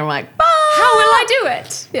morning and I'm like, How will I do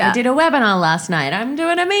it? I did a webinar last night. I'm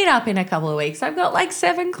doing a meetup in a couple of weeks. I've got like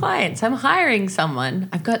 7 clients. I'm hiring someone.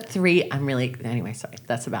 I've got 3. Anyway, sorry.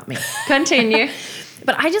 That's about me. Continue.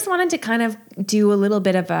 But I just wanted to kind of do a little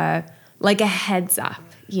bit of a heads up,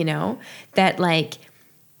 you know, that like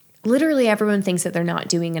literally everyone thinks that they're not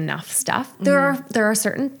doing enough stuff. There are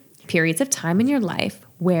certain periods of time in your life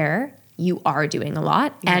where you are doing a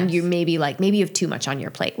lot and you maybe you have too much on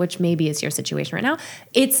your plate, which maybe is your situation right now.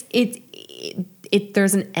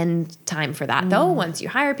 There's an end time for that though. Once you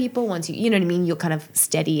hire people, you know what I mean, you'll kind of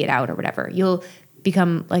steady it out or whatever. You'll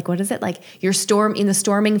become like, what is it? Like in the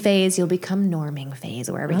storming phase, you'll become norming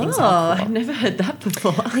phase where everything's all cool. I've never heard that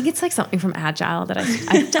before. I think it's like something from Agile that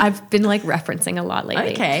I've been like referencing a lot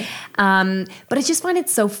lately. Okay. But I just find it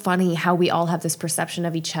so funny how we all have this perception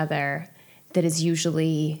of each other that is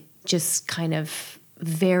usually just kind of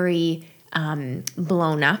very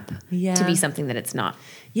blown up to be something that it's not.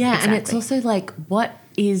 Yeah, exactly. and it's also like,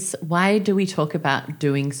 why do we talk about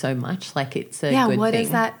doing so much? Like it's a good what thing.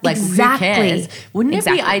 is that? Like Exactly. who cares? Wouldn't it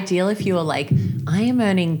be Exactly. ideal if you were like, I am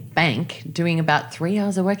earning bank doing about 3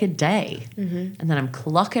 hours of work a day, and then I'm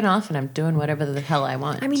clocking off and I'm doing whatever the hell I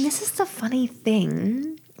want. I mean, this is the funny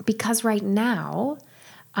thing because right now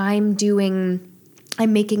I'm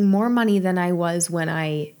making more money than I was when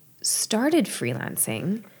I started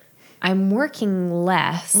freelancing. I'm working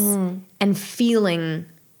less and feeling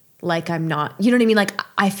like I'm not, you know what I mean? Like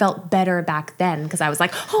I felt better back then because I was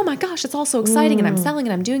like, oh my gosh, it's all so exciting and I'm selling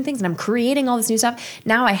and I'm doing things and I'm creating all this new stuff.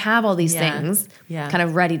 Now I have all these things kind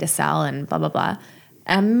of ready to sell and blah, blah, blah.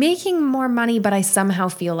 I'm making more money, but I somehow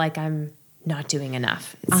feel like I'm not doing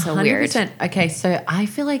enough. It's so 100%. weird. Okay, so I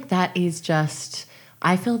feel like that is just,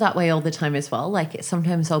 I feel that way all the time as well. Like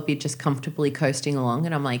sometimes I'll be just comfortably coasting along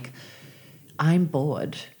and I'm like, I'm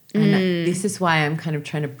bored. And this is why I'm kind of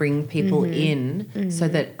trying to bring people in so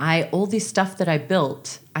that all this stuff that I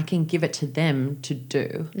built, I can give it to them to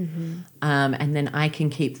do. And then I can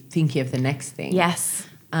keep thinking of the next thing. Yes.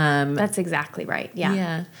 That's exactly right. Yeah.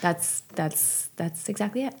 Yeah. That's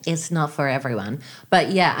exactly it. It's not for everyone.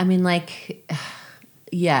 But yeah, I mean like,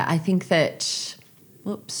 I think that,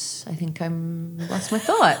 whoops, I think I'm lost my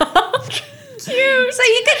thought. So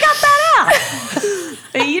you can cut that out.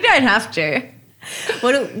 But you don't have to.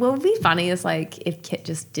 What would be funny is like if Kit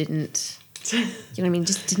just didn't just, You know what I mean?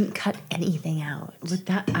 Just didn't cut anything out. with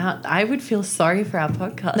that out, I would feel sorry for our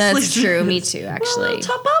podcast. That's listeners. true. Me too, Well, a actually. little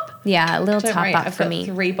top up. Yeah, a little Don't top worry, up I've for got me.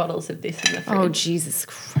 3 bottles of this in the fridge. Oh, Jesus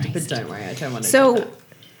Christ. But don't worry, I don't want to. So- do that.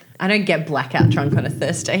 I don't get blackout drunk on a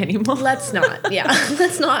Thursday anymore. Let's not. Yeah.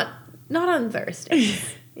 Let's not on Thursdays,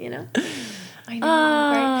 you know? I know.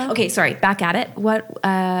 Right? Okay, sorry. Back at it. What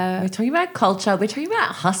We're talking about culture. We're talking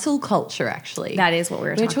about hustle culture, actually. that is what we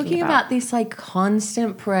were We're talking talking about this like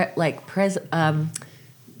constant pressure.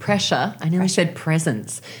 I nearly said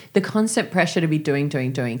presence. The constant pressure to be doing.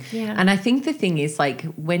 Yeah. And I think the thing is like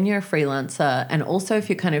when you're a freelancer, and also if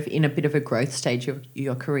you're kind of in a bit of a growth stage of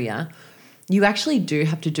your career, you actually do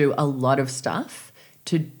have to do a lot of stuff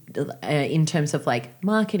to in terms of like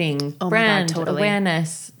marketing, Oh my God, brand totally.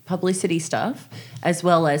 awareness, publicity stuff, as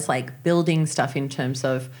well as like building stuff in terms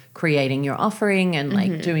of creating your offering and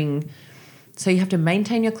like doing. So you have to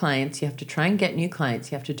maintain your clients, you have to try and get new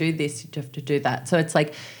clients, you have to do this, you have to do that. So it's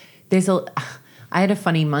like I had a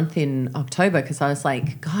funny month in October because I was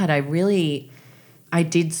like, God, I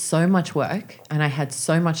did so much work and I had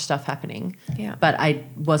so much stuff happening. Yeah. But it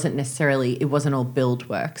wasn't all build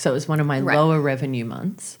work. So it was one of my Right. lower revenue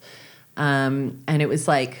months. And it was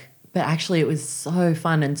like, but actually it was so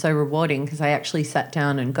fun and so rewarding because I actually sat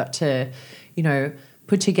down and got to, you know,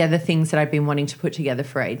 put together things that I've been wanting to put together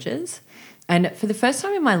for ages. And for the first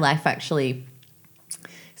time in my life, actually,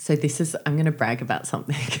 I'm going to brag about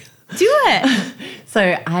something. Do it.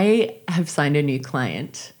 So I have signed a new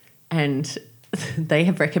client and they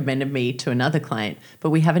have recommended me to another client, but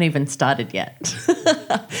we haven't even started yet.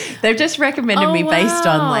 They've just recommended me based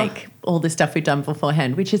on like all the stuff we've done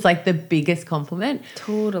beforehand, which is like the biggest compliment.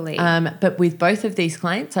 Totally. But with both of these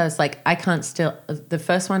clients, I was like, the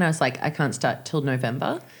first one I was like, I can't start till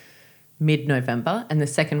mid-November. And the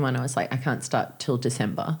second one I was like, I can't start till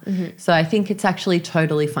December. So I think it's actually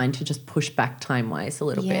totally fine to just push back time-wise a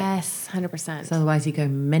little bit. Yes, 100%. So otherwise you go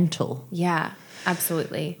mental. Yeah,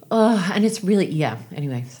 absolutely. Oh, and it's really,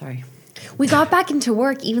 anyway, sorry. We got back into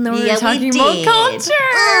work even though we Yeah, were talking we about did. culture.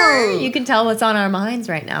 Oh. You can tell what's on our minds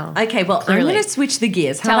right now. Okay, well, Clearly. I'm going to switch the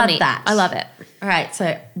gears. How Tell about me. that? I love it. All right,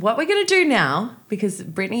 so what we're going to do now, because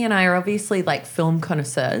Brittany and I are obviously like film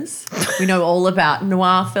connoisseurs. We know all about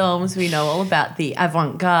noir films. We know all about the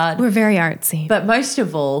avant-garde. We're very artsy. But most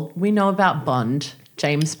of all, we know about Bond,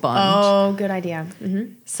 James Bond. Oh, good idea.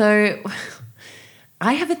 Mm-hmm. So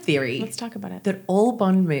I have a theory Let's talk about it. that all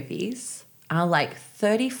Bond movies are like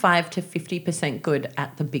 35 to 50% good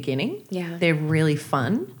at the beginning. Yeah. They're really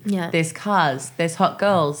fun. Yeah. There's cars, there's hot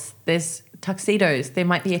girls, there's tuxedos, there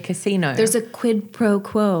might be a casino. There's a quid pro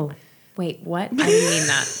quo. Wait, what? I didn't mean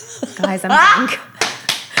that. Guys, I'm drunk.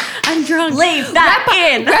 I'm drunk. Leave that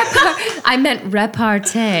in. I meant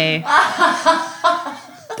repartee.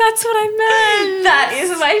 That's what I meant. That is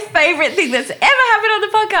my favorite thing that's ever happened on the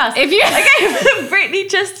podcast. If you Okay, Brittany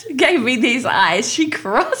just gave me these eyes. She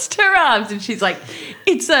crossed her arms and she's like,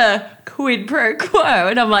 it's a quid pro quo.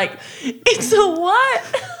 And I'm like, it's a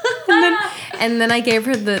what? and then I gave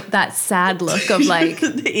her that sad look of like,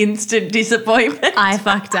 the instant disappointment. I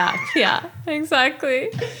fucked up. Yeah, exactly.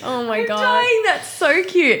 Oh my God. Dying. That's so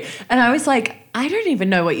cute. And I was like, I don't even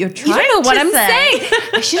know what you're trying You don't know what to I'm say. saying.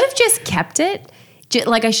 I should have just kept it.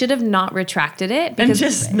 Like I should have not retracted it And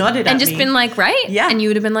just nodded at and just me. been like, right? Yeah. And you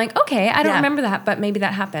would have been like, okay, I don't Yeah. remember that, but maybe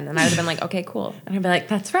that happened. And I would have been like, okay, cool. And I'd be like,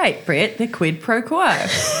 that's right, Britt, the quid pro quo.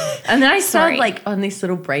 And then I started Sorry. like on this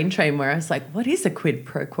little brain train where I was like, what is a quid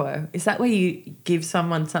pro quo? Is that where you give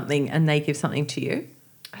someone something and they give something to you?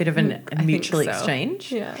 Bit of a I mutual think so. exchange?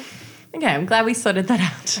 Yeah. Okay, I'm glad we sorted that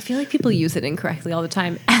out. I feel like people use it incorrectly all the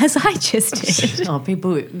time, as I just did. Oh,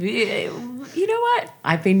 people, you know what?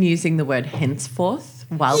 I've been using the word henceforth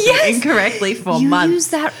wildly Yes! incorrectly for You months. use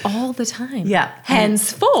that all the time. Yeah.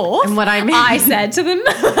 Henceforth. And what I mean- I said to them.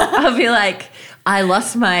 I'll be like, I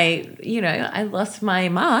lost my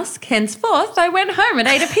mask. Henceforth, I went home and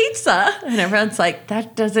ate a pizza. And everyone's like,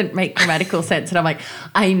 that doesn't make grammatical sense. And I'm like,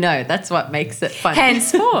 I know, that's what makes it funny.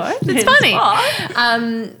 Henceforth. It's funny.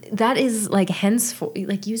 Henceforth. That is like henceforth,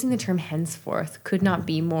 like using the term henceforth could not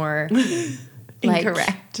be more like,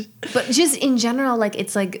 Incorrect. But just in general, like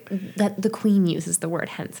it's like that the Queen uses the word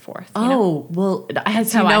henceforth. You know? Oh, well,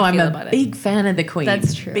 as how you know, I I'm feel a about it. big fan of the Queen.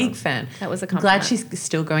 That's true. Big fan. That was a I'm glad compliment. she's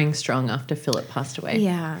still going strong after Philip passed away.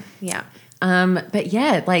 Yeah. Yeah. But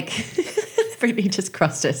yeah, like Brittany just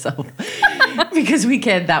crossed herself because we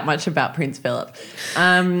cared that much about Prince Philip.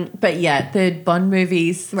 But yeah, the Bond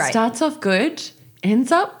movies Right. starts off good,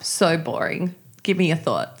 ends up so boring. Give me your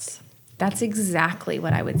thoughts. That's exactly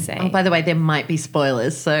what I would say. Oh, by the way, there might be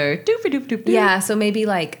spoilers, so doop-a-doop-doop-doop. Yeah, so maybe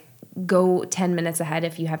like go 10 minutes ahead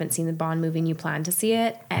if you haven't seen the Bond movie and you plan to see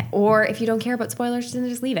it. Or if you don't care about spoilers, then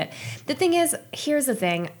just leave it. The thing is, here's the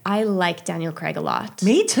thing. I like Daniel Craig a lot.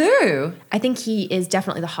 Me too. I think he is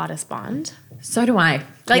definitely the hottest Bond. So do I.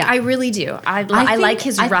 Like, I really do. I like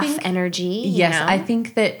his rough energy. Yes, I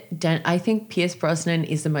think Pierce Brosnan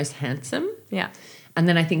is the most handsome. Yeah. And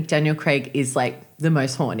then I think Daniel Craig is like the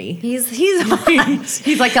most horny. He's hot.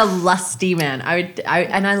 He's like a lusty man.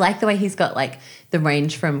 And I like the way he's got like the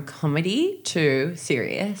range from comedy to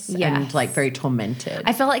serious and like very tormented.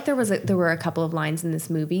 I felt like there were a couple of lines in this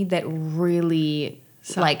movie that really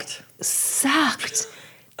sucked.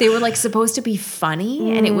 They were like supposed to be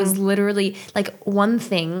funny, and it was literally like one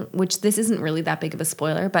thing, which this isn't really that big of a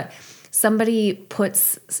spoiler, but somebody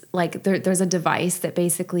puts like there's a device that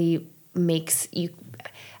basically makes you,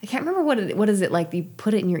 I can't remember what is it like, you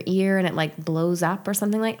put it in your ear and it like blows up or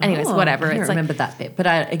something like, anyways, whatever. I don't remember that bit, but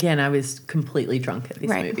I was completely drunk at this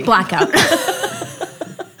movie. Blackout.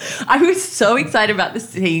 I was so excited about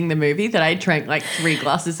seeing the movie that I drank like 3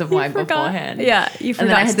 glasses of wine beforehand. Yeah, you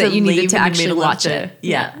forgot that you needed to actually watch it.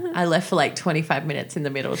 Yeah, I left for like 25 minutes in the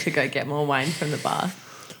middle to go get more wine from the bar.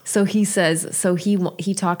 So he says,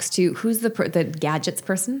 he talks to, who's the gadgets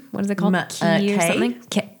person? What is it called? Key or something?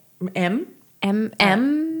 M?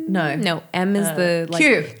 No, M is the like,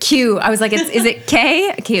 Q. Q. I was like, is it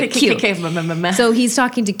K? Q. So he's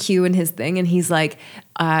talking to Q in his thing, and he's like,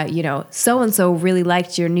 so and so really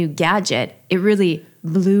liked your new gadget. It really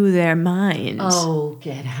blew their mind. Oh,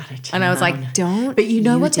 get out of town. And I was like, don't. But you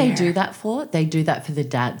know what they do that for? They do that for the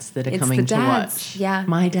dads that are coming to watch. Yeah.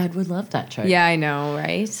 My dad would love that trope. Yeah, I know,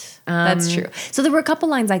 right? That's true. So there were a couple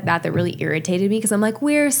lines like that really irritated me, because I'm like,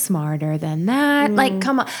 we're smarter than that. Like,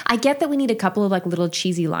 come on. I get that we need a couple of like little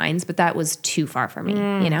cheesy lines, but that was too far for me,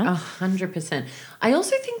 you know? 100%. I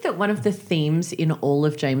also think that one of the themes in all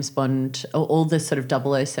of James Bond, or all the sort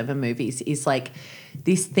of 007 movies, is like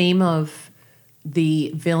this theme of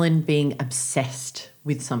the villain being obsessed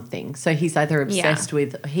with something. So he's either obsessed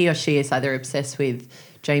with, he or she is either obsessed with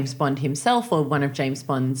James Bond himself or one of James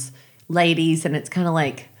Bond's ladies, and it's kind of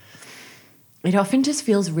like, it often just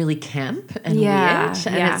feels really camp and weird.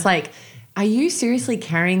 And it's like, are you seriously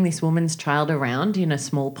carrying this woman's child around in a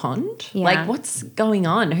small pond? Yeah. Like, what's going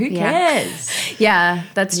on? Who cares? Yeah,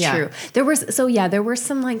 that's true. There were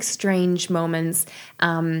some like strange moments.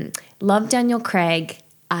 Love Daniel Craig.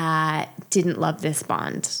 Didn't love this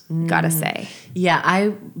Bond, gotta say.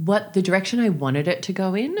 Yeah, the direction I wanted it to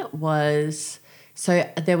go in was, so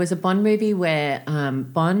there was a Bond movie where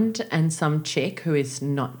Bond and some chick who is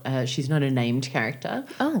not, she's not a named character.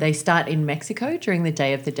 Oh. They start in Mexico during the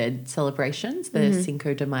Day of the Dead celebrations, the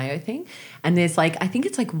Cinco de Mayo thing. And there's like, I think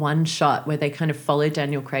it's like one shot where they kind of follow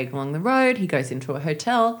Daniel Craig along the road. He goes into a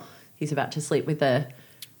hotel. He's about to sleep with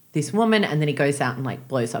this woman, and then he goes out and like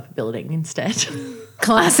blows up a building instead.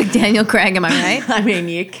 Classic Daniel Craig, am I right? I mean,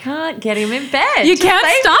 you can't get him in bed. You can't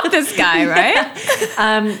stop this guy,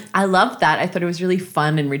 right? I loved that. I thought it was really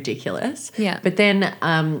fun and ridiculous. Yeah. But then,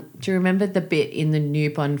 do you remember the bit in the new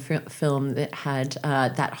Bond film that had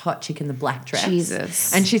that hot chick in the black dress?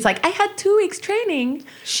 Jesus. And she's like, I had 2 weeks training.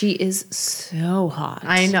 She is so hot.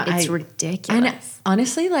 I know. It's ridiculous. And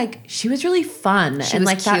honestly, like, she was really fun. She was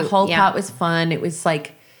like cute. That whole part was fun. It was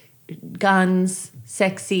like guns,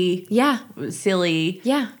 sexy, silly.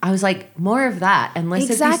 Yeah. I was like, more of that. Unless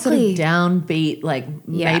it's this sort of downbeat, like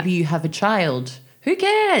maybe you have a child. Who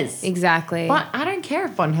cares? Exactly. But I don't care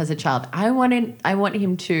if Bond has a child. I want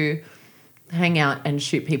him to hang out and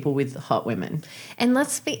shoot people with hot women. And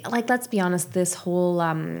let's be honest, this whole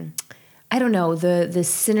I don't know, the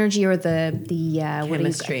synergy or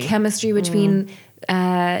the chemistry between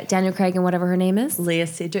Daniel Craig and whatever her name is, Lea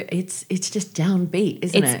Seydoux. It's just downbeat,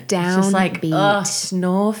 isn't it? It's downbeat. It's just like, ugh,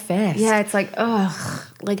 snore fest. Yeah, it's like, ugh,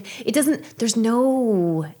 like it doesn't. There's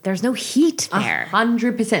no heat there.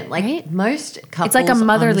 100%. Like right? most couples, it's like a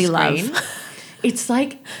motherly on screen, love. It's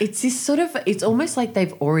like it's this sort of. It's almost like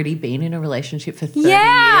they've already been in a relationship for 30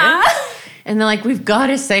 years. And they're like, we've got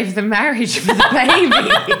to save the marriage for the baby.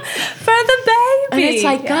 For the baby. And it's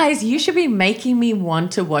like, guys, you should be making me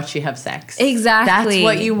want to watch you have sex. Exactly. That's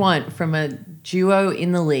what you want from a duo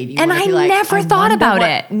in the lead. And I never thought about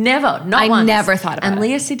it. Never. Not once. I never thought about it. And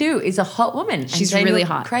Lea Seydoux is a hot woman. She's and really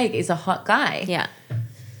hot. Craig is a hot guy. Yeah.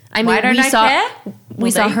 I mean, why don't I care? We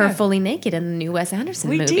saw her fully naked in the new Wes Anderson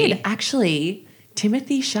movie. We did. Actually,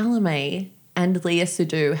 Timothée Chalamet and Lea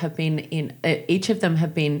Seydoux have been in, each of them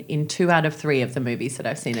have been in 2 out of 3 of the movies that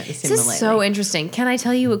I've seen at the cinema lately. This is so interesting. Can I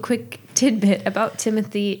tell you a quick tidbit about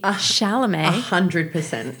Timothée Chalamet?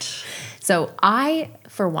 100%. So I,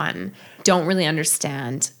 for one, don't really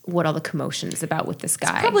understand what all the commotion is about with this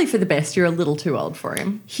guy. Probably for the best. You're a little too old for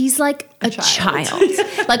him. He's like a child.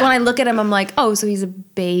 Like when I look at him, I'm like, oh, so he's a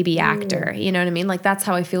baby actor. You know what I mean? Like that's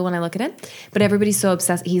how I feel when I look at him. But everybody's so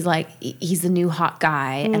obsessed. He's like, he's the new hot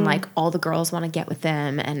guy. And like all the girls want to get with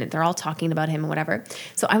him and they're all talking about him and whatever.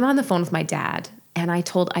 So I'm on the phone with my dad. And I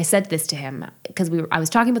said this to him because I was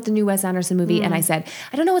talking about the new Wes Anderson movie, and I said,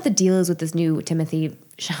 I don't know what the deal is with this new Timothy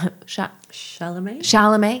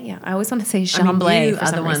Chalamet. Yeah, I always want to say Chalamet for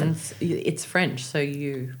some reason. It's French, so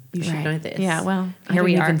you should know this. Yeah, well, here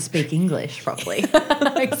we are. I don't even speak English properly.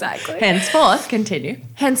 Exactly. Henceforth, continue.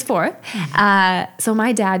 So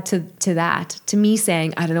my dad to me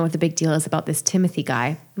saying, I don't know what the big deal is about this Timothy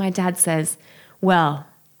guy. My dad says, well,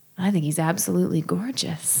 I think he's absolutely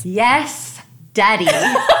gorgeous. Yes. Daddy.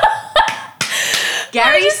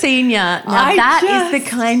 Gary Sr. Now that is the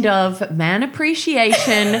kind of man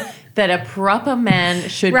appreciation that a proper man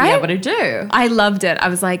should be able to do. I loved it. I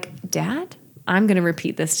was like, Dad, I'm going to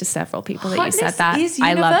repeat this to several people that you said that. Is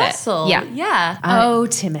I universal. love it. Yeah. Oh,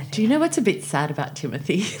 Timothy. Do you know what's a bit sad about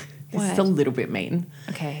Timothy? This is a little bit mean.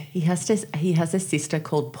 Okay. He has a sister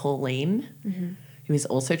called Pauline, who is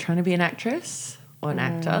also trying to be an actress or an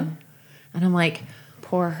actor. And I'm like,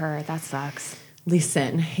 poor her. That sucks.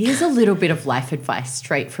 Listen, here's a little bit of life advice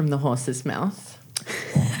straight from the horse's mouth.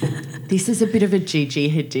 This is a bit of a Gigi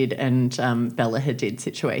Hadid and Bella Hadid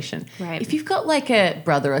situation. Right. If you've got like a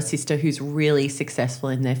brother or sister who's really successful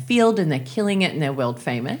in their field and they're killing it and they're world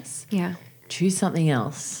famous, choose something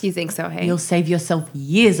else. You think so, hey? You'll save yourself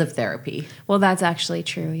years of therapy. Well, that's actually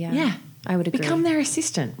true, yeah. Yeah. I would agree. Become their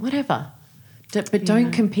assistant, whatever. But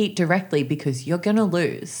don't compete directly because you're going to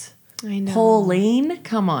lose. I know. Pauline,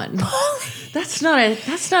 come on. That's not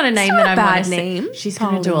a name that I want to say. She's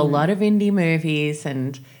going to do a lot of indie movies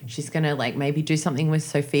and she's going to like maybe do something with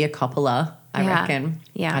Sofia Coppola, I reckon.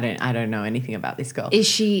 Yeah. I don't know anything about this girl. Is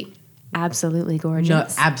she absolutely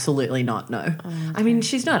gorgeous? No, absolutely not. No. Okay. I mean,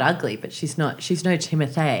 she's not ugly, but she's no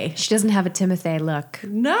Timothy. She doesn't have a Timothy look.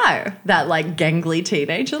 No, that like gangly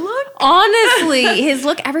teenager look. Honestly, his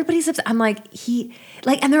look, everybody's upset. I'm like,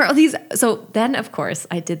 and there are these. So then, of course,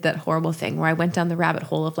 I did that horrible thing where I went down the rabbit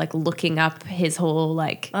hole of like looking up his whole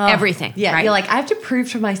everything. Yeah, right? You're like, I have to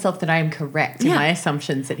prove to myself that I am correct in my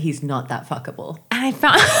assumptions that he's not that fuckable. And I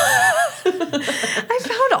found, I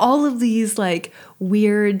found all of these like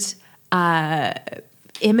weird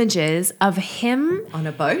images of him on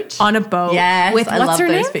a boat. Yes, with what's her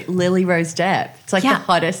name? Lily Rose Depp. It's like the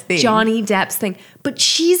hottest thing. Johnny Depp's thing. But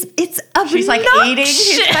she's like eating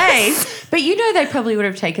his face. But you know they probably would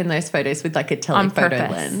have taken those photos with like a telephoto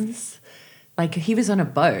lens. Like he was on a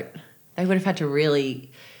boat. They would have had to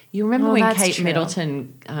really. You remember when Kate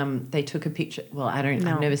Middleton, they took a picture. Well, I've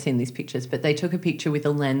never seen these pictures, but they took a picture with a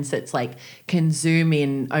lens that's like can zoom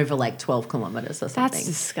in over like 12 kilometers or something. That's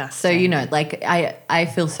disgusting. So, you know, like I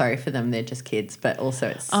feel sorry for them. They're just kids, but also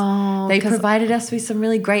they provided us with some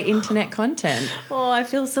really great internet content. Oh, I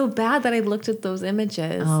feel so bad that I looked at those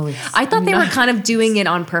images. Oh, I thought they were kind of doing it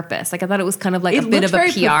on purpose. Like I thought it was kind of like a bit of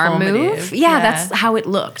a PR move. Yeah, that's how it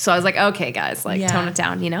looked. So I was like, okay, guys, like tone it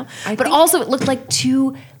down, you know? But also it looked like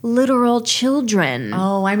two literal children.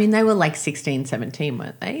 Oh, I mean, they were like 16, 17,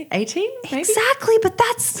 weren't they? 18, maybe? Exactly, but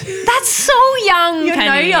that's so young, You Penny.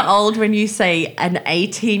 know you're old when you say an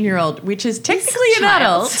 18-year-old, which is technically an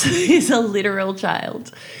adult, is a literal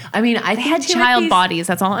child. I mean, I think had child bodies,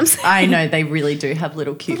 that's all I'm saying. I know, they really do have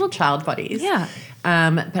little cute child bodies. Yeah.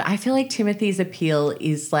 But I feel like Timothy's appeal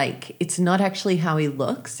is like, it's not actually how he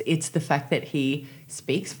looks, it's the fact that he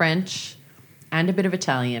speaks French and a bit of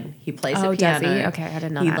Italian. He plays the piano. Does he? Okay, I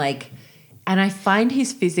didn't know that. And I find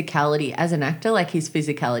his physicality as an actor, like his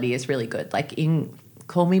physicality is really good. Like in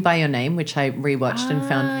Call Me By Your Name, which I rewatched and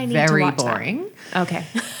found very boring. That. Okay.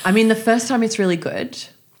 I mean, the first time it's really good.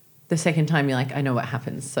 The second time you're like, I know what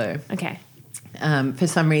happens. So okay. For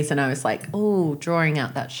some reason I was like, oh, drawing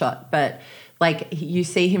out that shot. But like you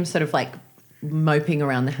see him sort of like moping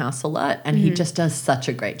around the house a lot and he just does such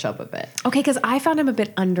a great job of it. Okay, because I found him a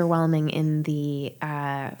bit underwhelming in the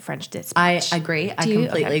French Dispatch. I agree. I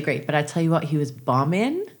completely agree. But I tell you what, he was bomb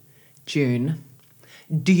in Dune.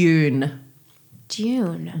 Have you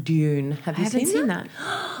seen that?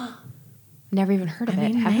 Never even heard of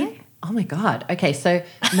it. Have you? Oh my God. Okay, so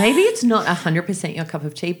maybe it's not 100% your cup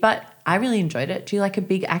of tea, but I really enjoyed it. Do you like a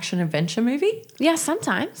big action adventure movie? Yeah,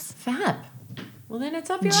 sometimes. Fab. Well, then it's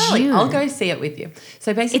up your alley. I'll go see it with you.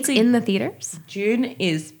 So basically, it's in the theaters? Dune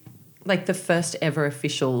is like the first ever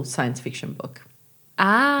official science fiction book.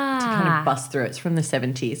 kind of bust through. It's from the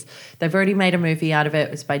 70s. They've already made a movie out of it.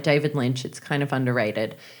 It was by David Lynch. It's kind of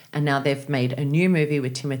underrated. And now they've made a new movie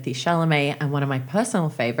with Timothée Chalamet and one of my personal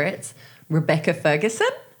favorites, Rebecca Ferguson.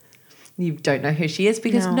 You don't know who she is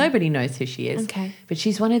because nobody knows who she is. Okay. But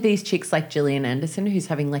she's one of these chicks like Gillian Anderson who's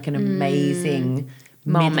having like an amazing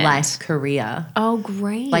midlife career. Oh,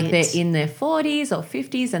 great. Like they're in their 40s or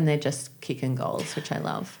 50s and they're just kicking goals, which I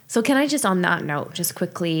love. So can I just, on that note, just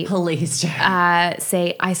quickly Please do.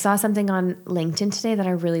 say I saw something on LinkedIn today that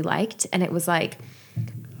I really liked, and it was like,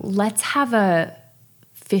 let's have a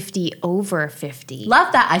 50 over 50.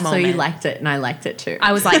 Love that. I saw you liked it and I liked it too.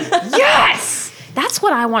 I was like, yes! That's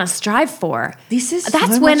what I want to strive for. That's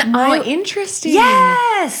so much more interesting.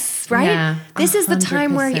 Yes, right? Yeah, this is the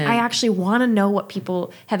time where 100%. I actually want to know what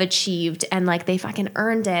people have achieved and like they fucking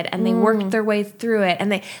earned it and they worked their way through it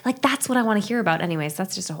and they like that's what I want to hear about. Anyways,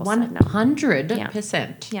 that's just a whole side note.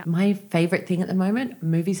 100%. Yeah. My favorite thing at the moment,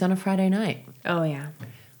 movies on a Friday night. Oh yeah.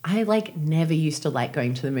 I like never used to like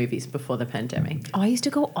going to the movies before the pandemic. Oh, I used to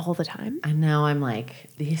go all the time. And now I'm like,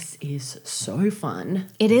 this is so fun.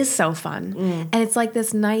 It is so fun. And it's like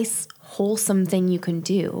this nice, wholesome thing you can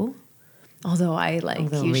do. Although I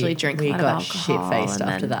usually drink a lot of alcohol. We got shit-faced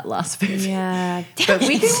after that last movie. Yeah. But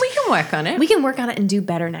we can work on it. We can work on it and do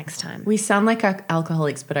better next time. We sound like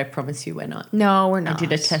alcoholics, but I promise you we're not. No, we're not. I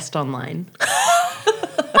did a test online.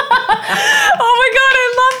 Oh my God, I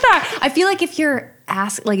love that. I feel like if you're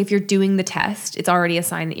if you're doing the test, it's already a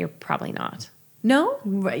sign that you're probably not. No?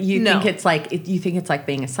 You think it's like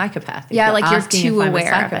being a psychopath. Yeah, like you're too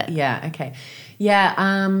aware of it. Yeah, okay. Yeah,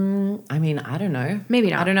 I mean, I don't know. Maybe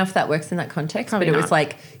not. I don't know if that works in that context, Probably but it not. was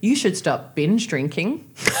like, you should stop binge drinking.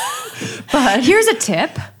 But Here's a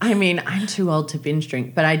tip. I mean, I'm too old to binge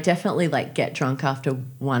drink, but I definitely like get drunk after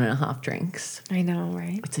 1.5 drinks. I know,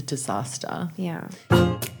 right? It's a disaster. Yeah.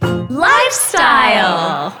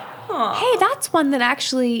 Lifestyle. Hey, that's one that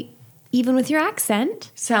actually, even with your accent.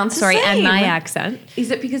 Sounds Sorry, the same. and my accent. Is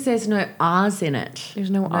it because there's no R's in it? There's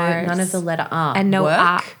no R's. None of the letter R. And no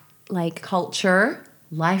Work, like culture,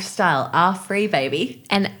 lifestyle, R-free, baby.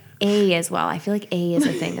 and A as well. I feel like A is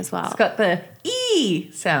a thing as well. It's got the E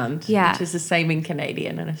sound, Yeah. which is the same in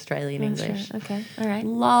Canadian and Australian Sure. English. Okay. All right.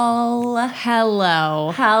 Lol.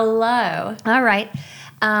 Hello. Hello. All right.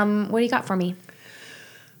 What do you got for me?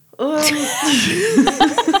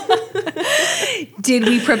 Did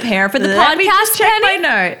we prepare for the Let me podcast, just check Penny?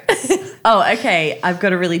 my notes. Oh, okay. I've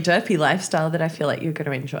got a really derpy lifestyle that I feel like you're going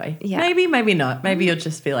to enjoy. Yeah. Maybe, maybe not. Maybe you'll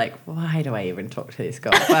just be like, why do I even talk to this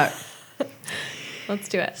girl? But Let's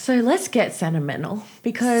do it. so let's get sentimental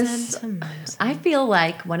because I feel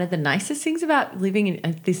like one of the nicest things about living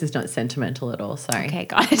in this is not sentimental at all. Sorry. Okay,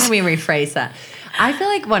 got it. Let me rephrase that. I feel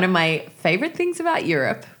like one of my favorite things about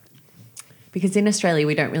Europe, because in Australia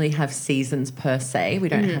we don't really have seasons per se. We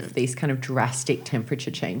don't have these kind of drastic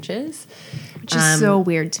temperature changes. Which is so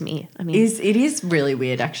weird to me. I mean, It is really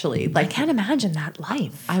weird actually. I Like can't imagine that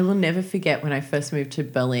life. I will never forget when I first moved to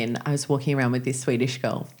Berlin, I was walking around with this Swedish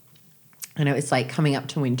girl and it was like coming up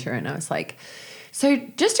to winter and I was like, so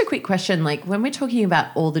just a quick question, like when we're talking about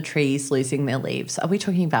all the trees losing their leaves, are we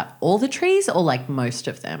talking about all the trees or like most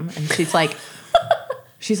of them? And she's like,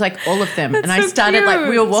 all of them. That's and I so started like,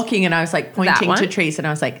 we were cute. walking and I was like pointing one? to trees and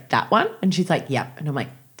I was like, that one? And she's like, yep. And I'm like,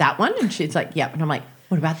 that one? And she's like, yep. And I'm like,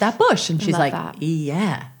 what about that bush? And she's love like, that.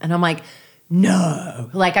 yeah. And I'm like, no.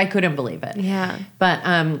 Like I couldn't believe it. Yeah. But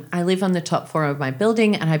I live on the top floor of my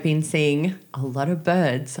building and I've been seeing a lot of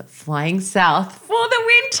birds flying south for the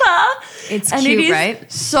winter. It's and cute, it is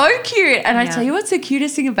right? so cute. And I Yeah. tell you what's the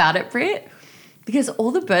cutest thing about it, Britt? Because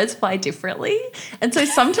all the birds fly differently. And so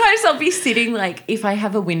sometimes I'll be sitting like, if I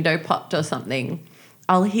have a window popped or something,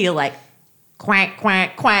 I'll hear like quack,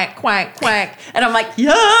 quack, quack, quack, quack. And I'm like,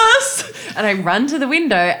 yes. And I run to the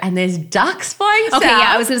window and there's ducks flying south. Okay,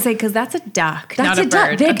 yeah, I was going to say, because that's a duck, That's not a duck.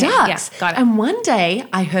 bird. They're Okay, ducks. Yeah, got it. And one day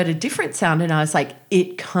I heard a different sound and I was like,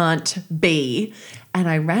 it can't be. And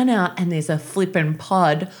I ran out and there's a flippin'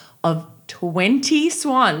 pod of 20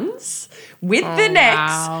 swans with the necks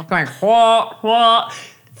wow. going, wah, wah,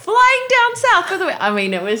 flying down south for the way. I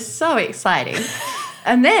mean, it was so exciting.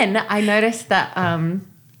 And then I noticed that,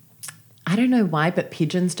 I don't know why, but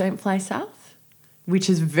pigeons don't fly south, which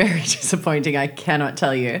is very disappointing. I cannot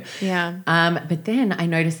tell you. Yeah. But then I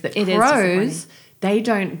noticed that It is crows, they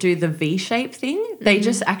don't do the V-shape thing. They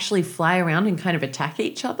just actually fly around and kind of attack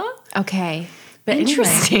each other. Okay. But anyway.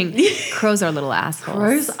 Interesting. Crows are little assholes.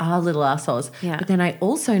 Crows are little assholes. Yeah. But then I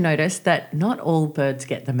also noticed that not all birds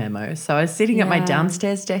get the memo. So I was sitting at my Yeah.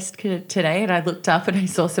 downstairs desk today and I looked up and I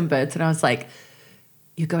saw some birds and I was like,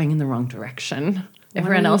 you're going in the wrong direction.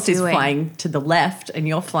 Everyone are you else is doing? flying to the left and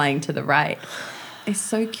you're flying to the right. It's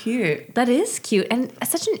so cute. That is cute and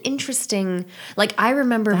such an interesting. Like I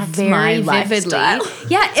remember That's very my vividly. lifestyle.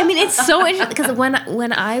 Yeah, I mean it's so interesting because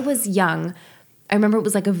when I was young, I remember it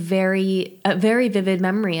was like a very vivid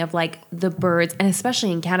memory of like the birds, and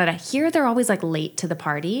especially in Canada. Here they're always like late to the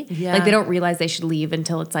party. Yeah. Like they don't realize they should leave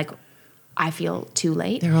until it's like I feel too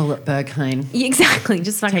late. They're all at Berghain. Exactly,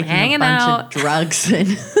 just fucking Taking hanging a bunch out. of drugs and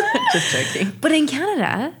just joking. But in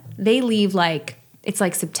Canada, they leave like it's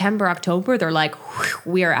like September, October. They're like,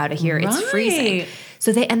 we are out of here. It's freezing. Right.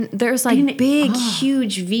 So there's like big, oh.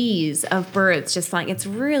 huge V's of birds just flying. It's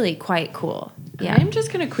really quite cool. Yeah. I'm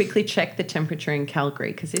just going to quickly check the temperature in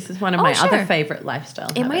Calgary because this is one of my sure. other favorite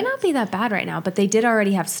lifestyle It might not be that bad right now, but they did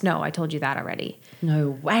already have snow. I told you that already. No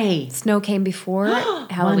way. Snow came before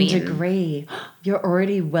Halloween. 1 degree. You're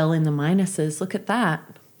already well in the minuses. Look at that.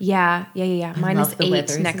 Yeah. Minus 8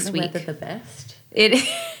 next Isn't week. the weather the best?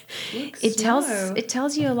 It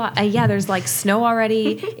tells you a lot. Yeah, there's like snow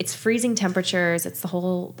already. It's freezing temperatures. It's the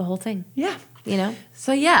whole thing. Yeah. You know?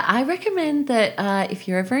 So yeah, I recommend that if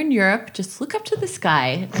you're ever in Europe, just look up to the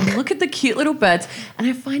sky and look at the cute little birds. And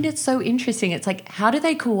I find it so interesting. It's like, how do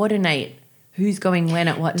they coordinate who's going when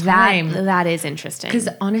at what time? That is interesting. Because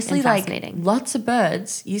honestly, and like fascinating. lots of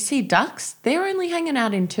birds, you see ducks, they're only hanging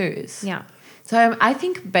out in twos. Yeah. So I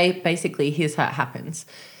think basically here's how it happens.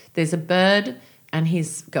 There's a bird and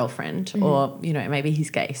his girlfriend, or, you know, maybe he's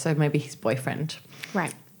gay, so maybe his boyfriend.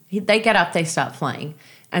 Right. They get up, they start flying.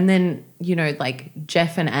 And then, you know, like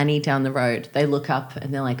Jeff and Annie down the road, they look up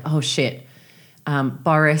and they're like, oh, shit.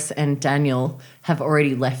 Boris and Daniel have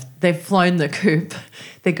already left. They've flown the coop.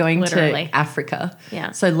 They're going Literally. to Africa.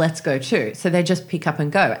 Yeah. So let's go too. So they just pick up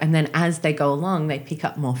and go. And then as they go along, they pick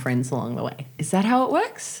up more friends along the way. Is that how it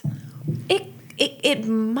works? It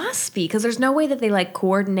must be because there's no way that they like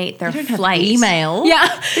coordinate their They don't flight. have email.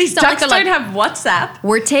 Yeah. These ducks don't have WhatsApp.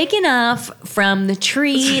 We're taking off from the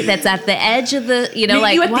tree that's at the edge of the, Meet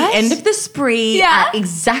like you at what? the end of the spree Yeah. at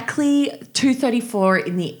exactly 2:34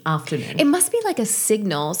 in the afternoon. It must be like a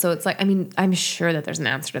signal. So it's like, I mean, I'm sure that there's an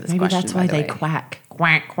answer to this Maybe question. that's by why the they way. quack.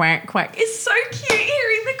 Quack, quack, quack. It's so cute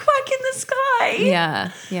hearing the quack in the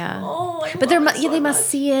sky. Yeah. Oh, I But love it they so must much.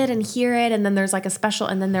 see it and hear it, and then there's like a special,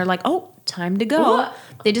 and then they're like, oh, time to go. What?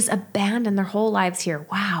 They just abandon their whole lives here.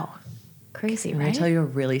 Wow. Crazy, Can right? I tell you a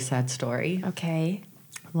really sad story? Okay.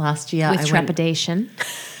 Last year, With trepidation.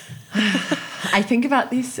 I think about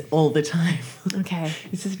this all the time. Okay.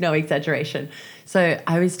 This is no exaggeration. So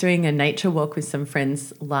I was doing a nature walk with some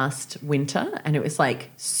friends last winter, and it was like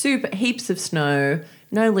super heaps of snow,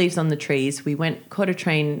 no leaves on the trees. We caught a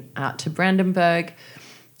train out to Brandenburg,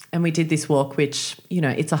 and we did this walk, which, you know,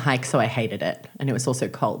 it's a hike, so I hated it. And it was also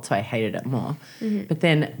cold, so I hated it more. Mm-hmm. But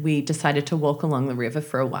then we decided to walk along the river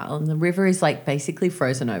for a while, and the river is like basically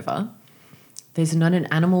frozen over. There's not an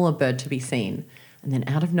animal or bird to be seen. And then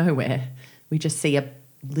out of nowhere, we just see a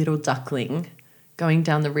little duckling going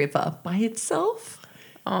down the river by itself.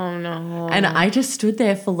 Oh, no. And I just stood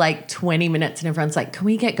there for like 20 minutes and everyone's like, can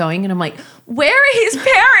we get going? And I'm like, where are his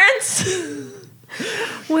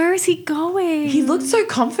parents? Where is he going? He looked so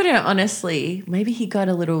confident, honestly. Maybe he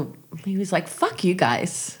was like, fuck you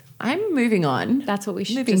guys. I'm moving on. That's what we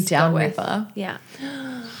should moving just go with. downriver. Yeah.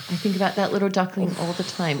 I think about that little duckling all the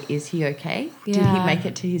time. Is he okay? Did he Yeah. make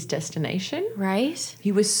it to his destination? Right?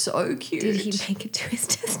 He was so cute. Did he make it to his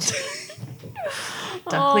destination?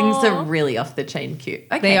 Ducklings are really off the chain cute.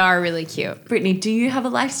 Okay. They are really cute. Brittany, do you have a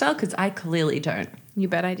lifestyle? Because I clearly don't. You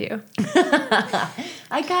bet I do.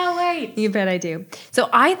 I can't wait. You bet I do. So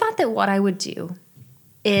I thought that what I would do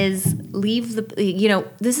is leave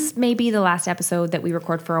this is maybe the last episode that we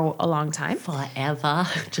record for a long time. Forever.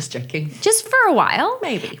 Just joking. Just for a while.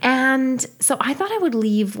 Maybe. And so I thought I would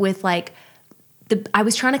leave with like I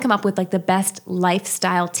was trying to come up with like the best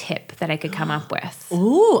lifestyle tip that I could come up with.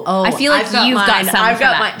 Ooh. Oh, I feel like you've got some I've for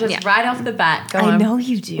got that. mine just Yeah. right off the bat. Go I on. know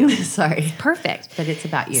you do. Sorry. Perfect. But it's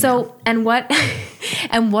about you now. So, and what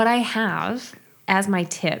I have as my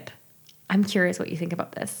tip, I'm curious what you think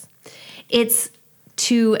about this. It's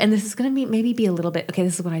and this is going to maybe be a little bit, okay,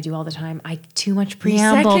 this is what I do all the time. Too much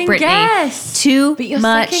preamble, second Brittany. guess. Too But you're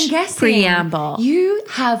much second guessing. preamble. You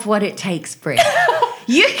have what it takes, Britt.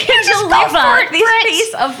 You can just go deliver for it, this Britt.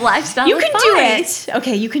 piece of lifestyle You can do advice. it.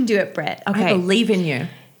 Okay, you can do it, Britt. I Okay. believe in you.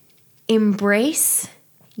 Embrace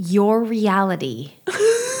your reality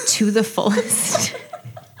to the fullest.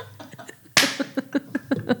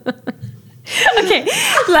 Okay,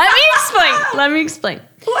 let me explain.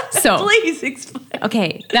 What? So, Please explain.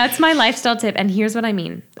 okay, that's my lifestyle tip, and here's what I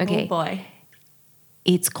mean. Okay, Oh boy.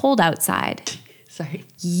 it's cold outside. Sorry.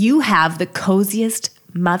 You have the coziest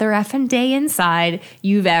mother effing day inside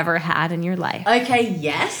you've ever had in your life. Okay,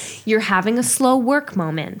 yes. You're having a slow work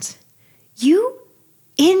moment. You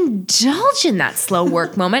indulge in that slow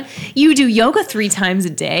work moment. You do yoga 3 times a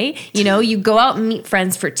day. You know, you go out and meet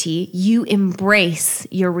friends for tea. You embrace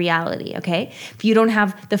your reality, okay? If you don't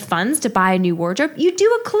have the funds to buy a new wardrobe, you do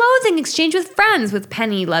a clothing exchange with friends, with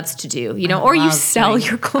Penny loves to do, you know, or you sell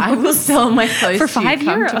your clothes. I will sell my clothes for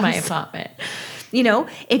 €5 to my apartment. You know,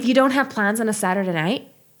 if you don't have plans on a Saturday night,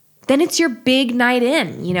 then it's your big night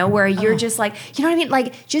in, you know, where you're just like, you know what I mean?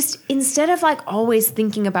 Like, just instead of like always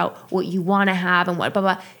thinking about what you want to have and what, blah,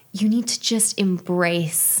 blah, you need to just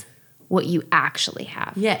embrace what you actually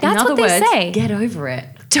have. Yeah, that's in other what they words, say. Get over it.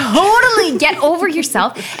 Totally get over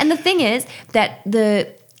yourself. And the thing is that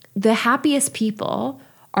the happiest people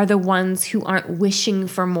are the ones who aren't wishing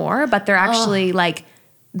for more, but they're actually like,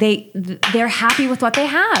 they're happy with what they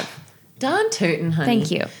have. Darn tootin', honey.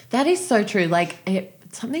 Thank you. That is so true. Like,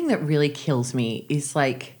 something that really kills me is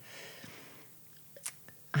like,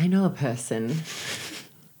 I know a person,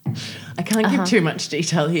 I can't give too much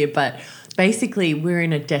detail here, but basically we're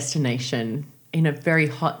in a destination, in a very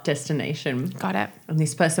hot destination. Got it. And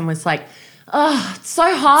this person was like, oh, it's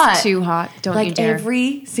so hot. It's too hot. Don't you dare.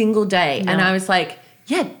 Every single day. No. And I was like,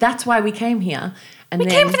 yeah, that's why we came here. And we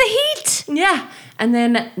came for the heat. Yeah. And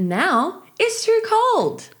then now it's too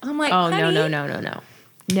cold. I'm like, oh, honey,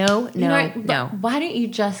 no. Why don't you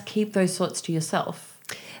just keep those thoughts to yourself?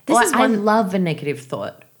 I love a negative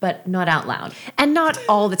thought, but not out loud. And not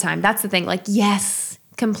all the time. That's the thing. Like, yes,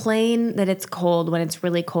 complain that it's cold when it's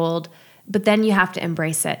really cold, but then you have to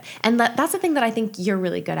embrace it. And that's the thing that I think you're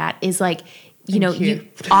really good at is like, you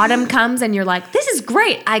autumn comes and you're like, this is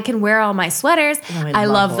great. I can wear all my sweaters. Oh, I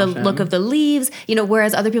love the autumn. look of the leaves,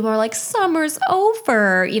 whereas other people are like, summer's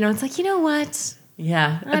over. It's like, you know what?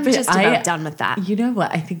 Yeah. I'm just about done with that. You know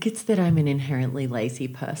what? I think it's that I'm an inherently lazy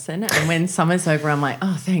person. And when summer's over, I'm like,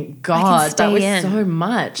 oh, thank God. That was so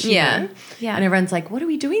much. you know? Yeah. And everyone's like, what are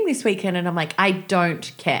we doing this weekend? And I'm like, I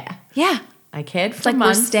don't care. Yeah. I cared for like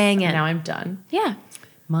months. we're staying in. And now I'm done. Yeah.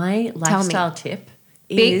 My lifestyle tip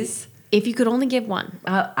is... If you could only give one.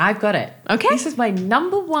 I've got it. Okay. This is my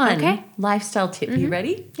number one lifestyle tip. You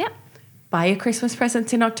ready? Yep. Buy your Christmas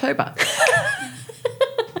presents in October.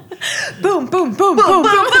 Boom, boom, boom, boom, boom, boom,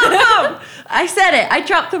 boom, boom. I said it. I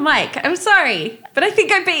dropped the mic. I'm sorry, but I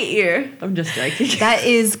think I beat you. I'm just joking. That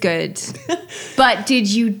is good. But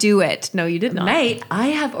did you do it? No, you did not. Mate, I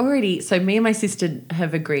have already. So me and my sister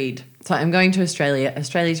have agreed. So I'm going to Australia.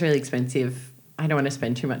 Australia's really expensive. I don't want to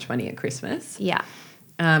spend too much money at Christmas. Yeah.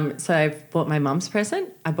 So I've bought my mum's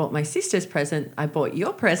present. I bought my sister's present. I bought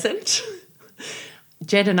your present.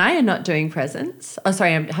 Jed and I are not doing presents. Oh,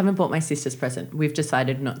 sorry, I haven't bought my sister's present. We've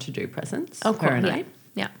decided not to do presents. Oh, cool. Her and Yeah. I.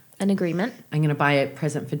 Yeah. An agreement. I'm going to buy a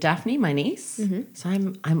present for Daphne, my niece. Mm-hmm. So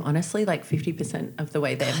I'm honestly like 50% of the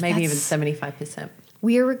way there, maybe even 75%.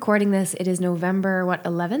 We are recording this. It is November,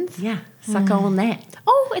 11th? Yeah, suck on that.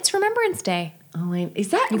 Oh, it's Remembrance Day. Oh, wait. Is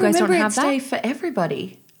that You guys don't Remembrance have that? Day for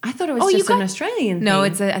everybody? I thought it was just an Australian thing. No, I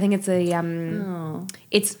think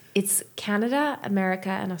it's it's Canada, America,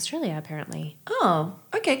 and Australia apparently. Oh,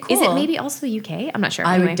 okay, cool. Is it maybe also the UK? I'm not sure.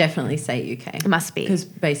 I Anyway. would definitely say UK. It must be. Because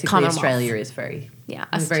basically Commonwealth. Australia is very, Yeah,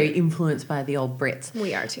 we're us very too. influenced by the old Brits.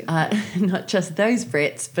 We are too. Not just those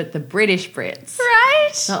Brits, but the British Brits.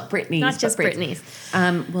 Right? Not Britneys, Not just but Brits.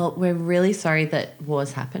 Britneys. Well, we're really sorry that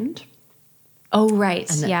wars happened Oh, right.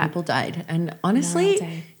 and that Yeah. people died. And Memorial honestly,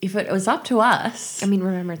 Day. if it was up to us, I mean,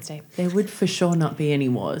 Remembrance Day. there would for sure not be any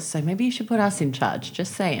wars. So maybe you should put us in charge.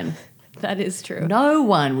 Just saying. That is true. No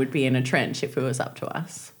one would be in a trench if it was up to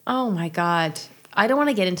us. Oh my God. I don't want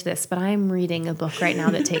to get into this, but I'm reading a book right now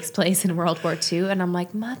that takes place in World War II, and I'm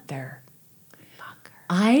like, mother.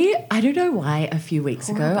 I don't know why a few weeks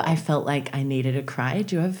ago I felt like I needed a cry.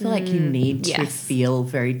 Do you ever feel like you need to yes. feel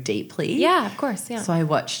very deeply? Yeah, of course. Yeah. So I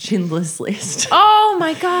watched Schindler's List. Oh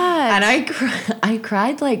my God. And I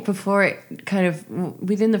cried like before it kind of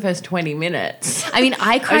within the first 20 minutes. I mean,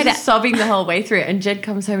 I I cried was just sobbing the whole way through it. And Jed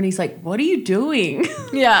comes home and he's like, what are you doing?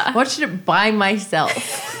 Yeah. I watched it by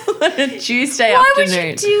myself on a Tuesday Why would afternoon.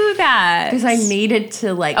 you do that? Because I needed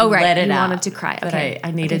to let you it out. wanted to cry. But Okay.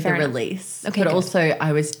 I needed Okay, fair the enough. release. Okay, But good. also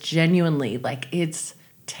I was genuinely like, it's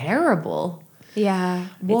terrible. Yeah.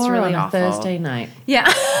 War it's really on a awful. Thursday night.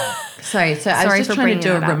 Yeah. Sorry, so I Sorry was just for trying to bringing do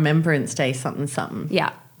a that up. Remembrance Day something.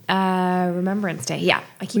 Yeah. Remembrance Day. Yeah.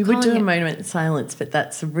 I keep We would calling do a it, moment of silence, but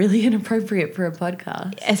that's really inappropriate for a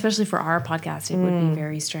podcast. especially for our podcast, it would be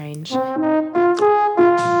very strange.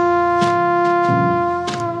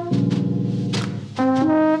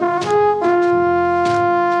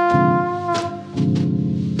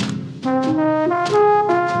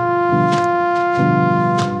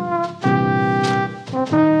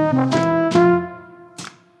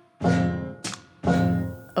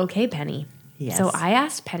 Okay, Penny. Yes. So I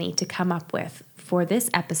asked Penny to come up with, for this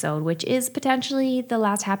episode, which is potentially the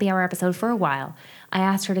last happy hour episode for a while, I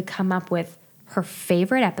asked her to come up with her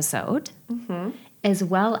favorite episode as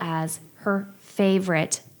well as her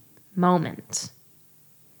favorite moment.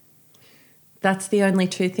 That's the only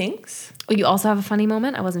two things? Oh, you also have a funny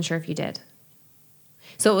moment? I wasn't sure if you did.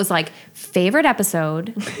 So it was like favorite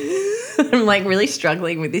episode. I'm like really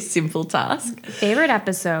struggling with this simple task. Favorite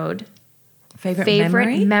episode.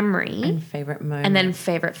 Favorite memory. And favorite moment. And then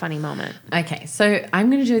favorite funny moment. Okay, so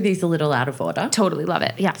I'm going to do these a little out of order. Totally love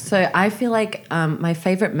it. Yeah. So I feel like my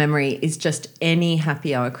favorite memory is just any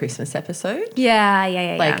happy hour Christmas episode. Yeah.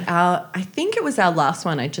 Like I think it was our last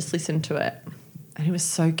one. I just listened to it. And it was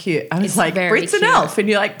so cute. I was It's like, very Brit's an cute. elf. And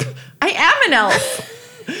you're like, I am an elf.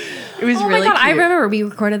 It was Oh really my God, cute. I remember we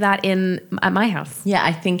recorded that at my house. Yeah,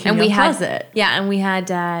 I think in And your we had closet. Yeah, and we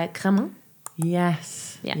had crema. Yes.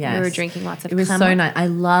 Yeah, yes. we were drinking lots of It was crema. so nice. I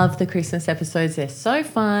love the Christmas episodes. They're so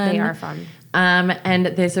fun. They are fun. And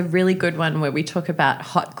there's a really good one where we talk about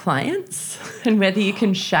hot clients and whether you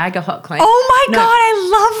can shag a hot client. Oh my No. God, I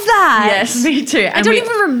love that. Yes, me too. I don't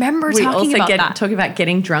even remember we talking also about that. talk about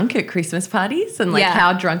getting drunk at Christmas parties and like Yeah.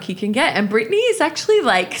 how drunk you can get. And Brittany is actually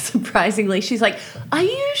like, surprisingly, she's like, are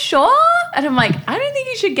you sure? And I'm like, I don't think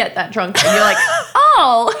you should get that drunk. And you're like,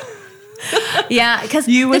 oh. Yeah, because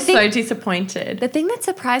You were so disappointed. The thing that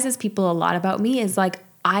surprises people a lot about me is like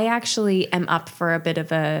I actually am up for a bit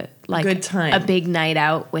of a Good time. a big night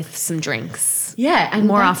out with some drinks. Yeah, and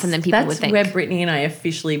More that's- often than people would think. That's where Brittany and I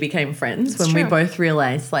officially became friends, It's when we true. both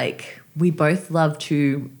realized like we both love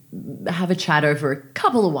to have a chat over a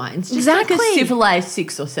couple of wines. Just like Exactly. a civilized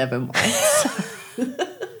 6 or 7 wines.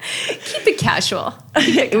 Keep it casual.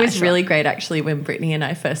 It was really great actually when Brittany and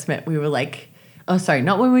I first met. We were like, oh, sorry,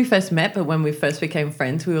 not when we first met, but when we first became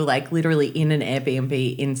friends, we were like literally in an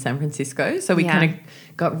Airbnb in San Francisco. So we Yeah. kind of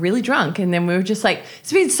got really drunk and then we were just like,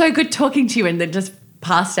 it's been so good talking to you, and then just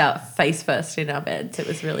passed out face first in our beds. It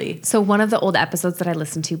was really... So one of the old episodes that I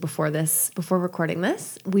listened to before recording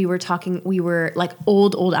this, we were like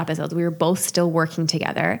old episodes. We were both still working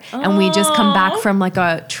together and we just come back from like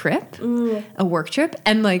a trip, a work trip.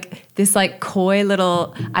 And like this like coy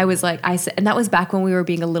little, I said, and that was back when we were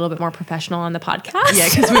being a little bit more professional on the podcast. Yeah,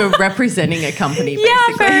 because we were representing a company basically.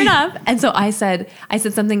 Yeah, fair enough. And so I said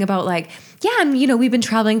something about like, yeah, and we've been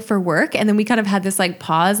traveling for work. And then we kind of had this like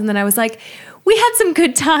pause. And then I was like, we had some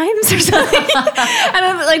good times or something. And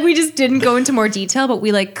I'm like, we just didn't go into more detail, but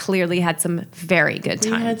we like clearly had some very good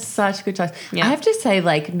We had times. such good times. Yeah. I have to say,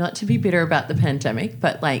 like, not to be bitter about the pandemic,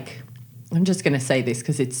 but like, I'm just going to say this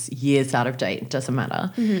because it's years out of date. It doesn't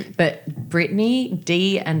matter. Mm-hmm. But Brittany,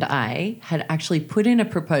 Dee, and I had actually put in a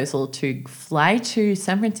proposal to fly to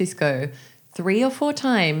San Francisco 3 or 4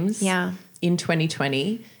 times Yeah. in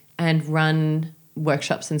 2020 and run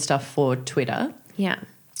workshops and stuff for Twitter. Yeah.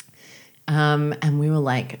 And we were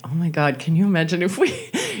like, oh my God, can you imagine if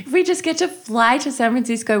we just get to fly to San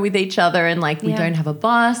Francisco with each other and like we Yeah. don't have a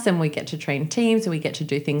boss and we get to train teams and we get to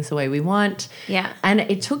do things the way we want. Yeah. And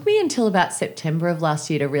it took me until about September of last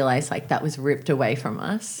year to realize like that was ripped away from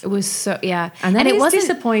us. It was so, yeah. And that it is wasn't,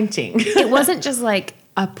 disappointing. it wasn't just like,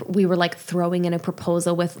 we were like throwing in a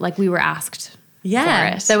proposal with like, we were asked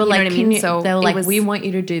Yeah. for it. They were You know like, what I mean? So they were it like, was- we want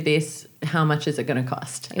you to do this. How much is it going to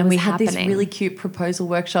cost? And was we had this happening. really cute proposal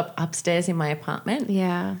workshop upstairs in my apartment.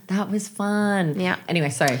 Yeah. That was fun. Yeah.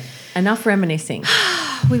 Anyway, sorry. Enough reminiscing.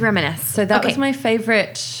 We reminisce. So that Okay. was my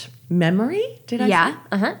favorite memory. Did I Yeah. say?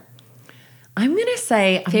 Uh-huh. I'm going to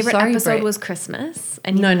say Favorite I'm sorry, episode Brit. was Christmas.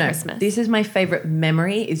 And you No. know Christmas. This is my favorite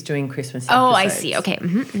memory is doing Christmas Oh, I episodes. see. Okay.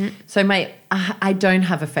 Mm-hmm. So I don't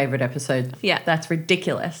have a favorite episode. Yeah. That's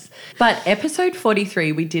ridiculous. But episode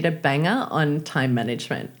 43, we did a banger on time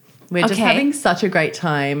management. We're just Okay. having such a great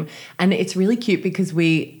time. And it's really cute because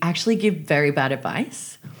we actually give very bad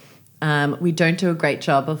advice. We don't do a great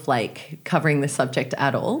job of like covering the subject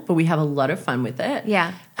at all, but we have a lot of fun with it.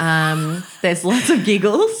 Yeah. There's lots of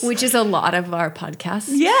giggles. Which is a lot of our podcasts.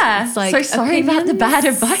 Yeah. It's like so sorry about the bad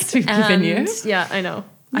opinions advice we've given you. and- Yeah, I know.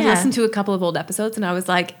 I Yeah. listened to a couple of old episodes and I was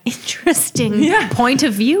like, interesting Yeah. point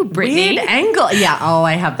of view, Brittany. Weird angle. Yeah. Oh,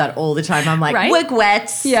 I have that all the time. I'm like, Right?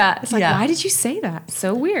 wigwets. Yeah. It's like, Yeah. why did you say that?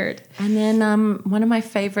 So weird. And then one of my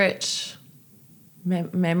favorite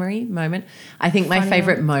moment. I think my Funny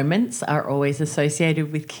favorite moments are always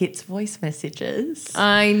associated with Kit's voice messages.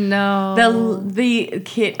 I know. The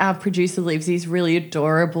Kit, our producer, leaves these really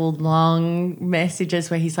adorable long messages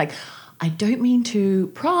where he's like, I don't mean to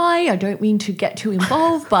pry, I don't mean to get too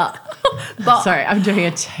involved, but sorry, I'm doing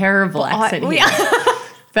a terrible accent here.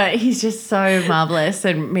 But he's just so marvelous.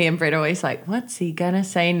 And me and Britt are always like, what's he going to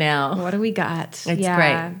say now? What do we got? It's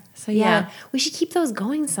great. So yeah, we should keep those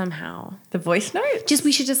going somehow. the voice notes.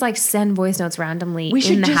 We should just like send voice notes randomly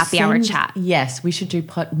in the happy hour chat. Yes, we should do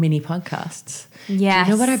mini podcasts. Yes.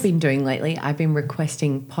 Do you know what I've been doing lately? I've been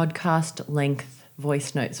requesting podcast length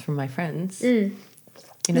voice notes from my friends in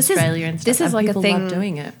Australia and stuff. This is and like people a thing. love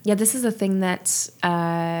doing it. Yeah, this is a thing that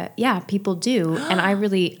people do, and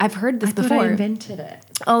I've heard this I thought before. I invented it.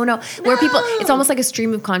 Oh no, where people, it's almost like a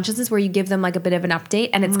stream of consciousness where you give them like a bit of an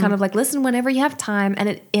update, and it's kind of like, listen whenever you have time, and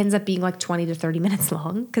it ends up being like 20 to 30 minutes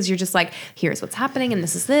long because you're just like, here's what's happening, and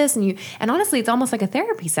this is this, and honestly, it's almost like a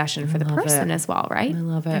therapy session for the person as well, right? I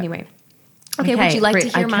love it. Anyway, okay, would you like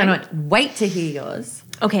Britt, to hear mine? I cannot wait to hear yours.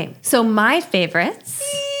 Okay, so my favorites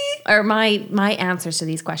are my answers to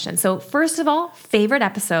these questions. So first of all, favorite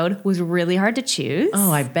episode was really hard to choose.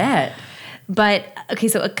 Oh, I bet. But okay,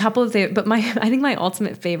 so a couple of I think my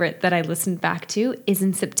ultimate favorite that I listened back to is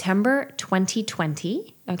in September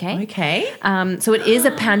 2020. Okay. Okay. So it is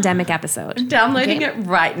a pandemic episode. I'm downloading it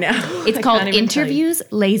right now. It's called Interviews,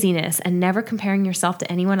 Laziness, and Never Comparing Yourself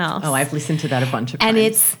to Anyone Else. Oh, I've listened to that a bunch of times. And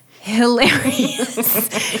it's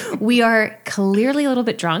hilarious. We are clearly a little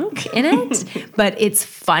bit drunk in it, but it's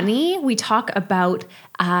funny. We talk about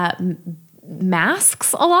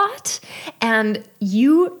masks a lot, and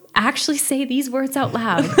you actually say these words out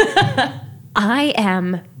loud. I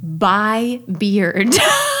am by beard.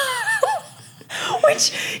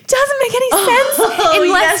 Which doesn't make any sense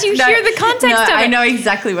unless you hear the context of it. I know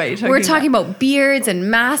exactly what you're talking about. We're talking about beards and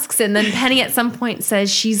masks, and then Penny at some point says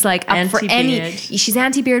she's like up for any. She's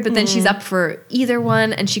anti-beard, but then she's up for either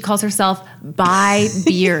one, and she calls herself by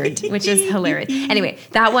beard, which is hilarious. Anyway,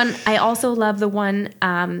 that one. I also love the one,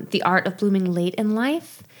 The Art of Blooming Late in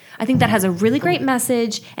Life. I think that has a really great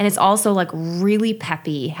message, and it's also like really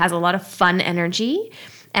peppy, has a lot of fun energy.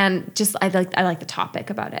 And just I like the topic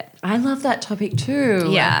about it. I love that topic too.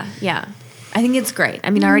 Yeah. I think it's great. I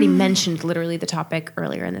mean, I already mentioned literally the topic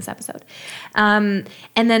earlier in this episode. And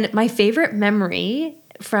then my favorite memory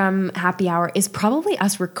from Happy Hour is probably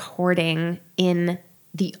us recording in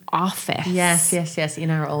the office. Yes,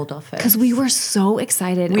 in our old office. Because we were so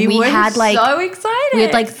excited. We were so excited. We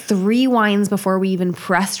had like 3 wines before we even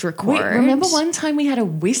pressed record. Remember one time we had a shot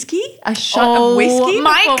of whiskey? Oh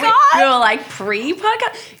my God. We were like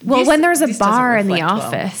pre-podcast. Well, when there's a bar in the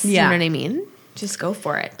office, you know what I mean? Just go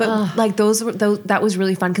for it. But like that was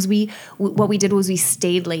really fun because what we did was we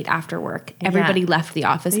stayed late after work. Everybody left the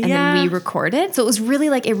office and then we recorded. So it was really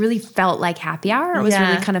like, it really felt like happy hour. It was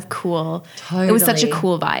really kind of cool. Totally. It was such a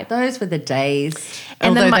cool vibe. Those were the days.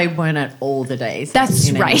 And although they weren't at all the days.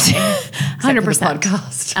 That's right. 100%.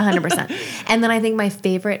 Podcast. 100%. And then I think my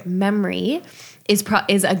favorite memory is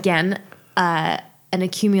again, an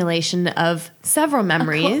accumulation of several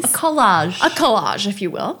memories. A collage. A collage, if you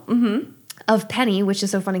will. Mm-hmm. Of Penny, which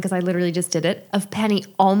is so funny because I literally just did it, of Penny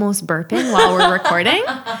almost burping while we're recording.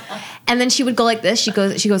 And then she would go like this. She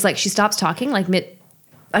goes like, she stops talking like mid.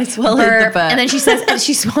 I swallowed burp, the burp. and then she says, and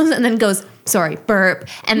she swallows and then goes, sorry, burp.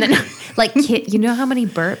 And then like Kit, you know how many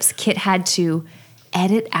burps Kit had to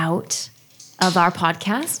edit out of our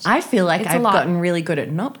podcast? I feel like I've gotten really good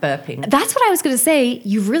at not burping. That's what I was going to say.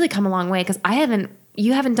 You've really come a long way because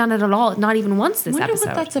you haven't done it at all, not even once this episode. I wonder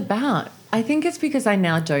what that's about. I think it's because I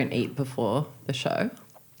now don't eat before the show.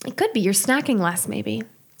 It could be. You're snacking less, maybe.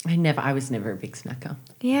 I was never a big snacker.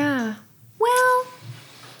 Yeah. Well,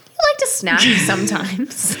 you like to snack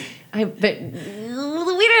sometimes. But we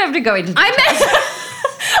don't have to go into details.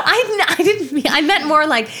 I meant more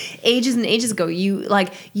like ages and ages ago.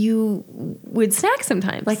 You would snack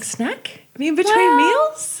sometimes. Like snack? In between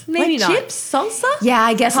meals? Maybe like not. Chips? Salsa? Yeah,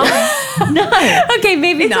 I guess not. No. Okay,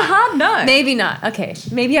 maybe it's not. It's a hard no. Maybe not. Okay,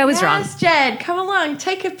 maybe I was wrong. Yes, Jed, come along.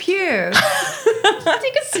 Take a pew.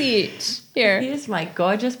 Take a seat. Here. Here's my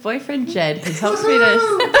gorgeous boyfriend, Jed, who helps me to...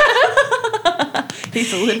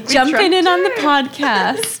 He's a little bit jumping in on the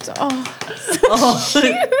podcast. So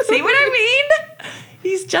cute. See what I mean?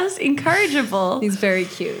 He's just incorrigible. He's very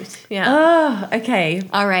cute. Yeah. Oh, okay.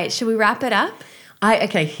 All right. Should we wrap it up?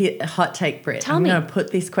 Hot take, Britt. Tell me. I'm going to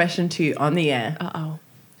put this question to you on the air. Uh-oh.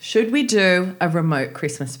 Should we do a remote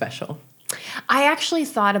Christmas special? I actually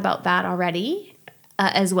thought about that already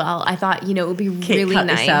as well. I thought, it would be really cut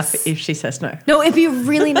nice. This up if she says no. No, it'd be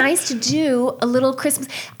really nice to do a little Christmas.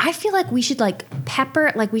 I feel like we should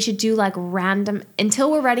we should do like random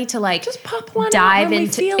until we're ready to like just pop one dive out when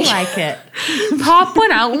into we feel like it. Pop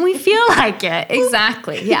one out when we feel like it.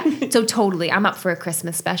 Exactly. Yeah. So totally, I'm up for a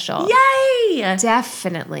Christmas special. Yay!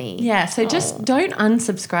 Definitely. Yeah. So just don't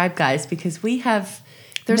unsubscribe, guys, because we have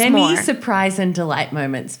There's many more. surprise and delight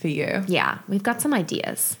moments for you. Yeah, we've got some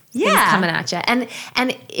ideas. Yeah. Things coming at you.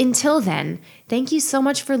 And until then, thank you so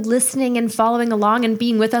much for listening and following along and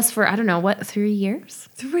being with us for, 3 years?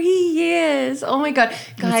 3 years. Oh my God.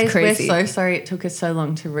 Guys, we're crazy. so sorry it took us so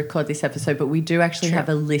long to record this episode, but we do actually have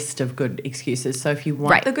a list of good excuses. So if you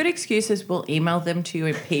want the good excuses, we'll email them to you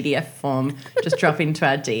in PDF form. Just drop into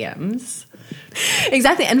our DMs.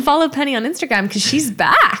 Exactly. And follow Penny on Instagram because she's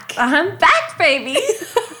back. I'm back, baby.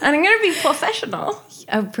 And I'm going to be professional.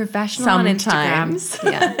 A professional Sometimes. on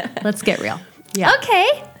Instagram. Yeah. Let's get real. Yeah.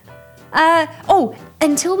 Okay.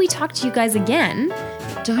 Until we talk to you guys again,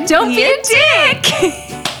 Don't be a dick.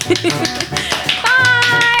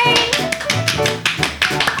 Bye.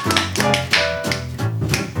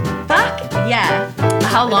 Fuck yeah.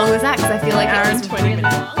 How long was that? Because I feel like Hour it and was 20 really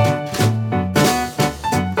minutes. long.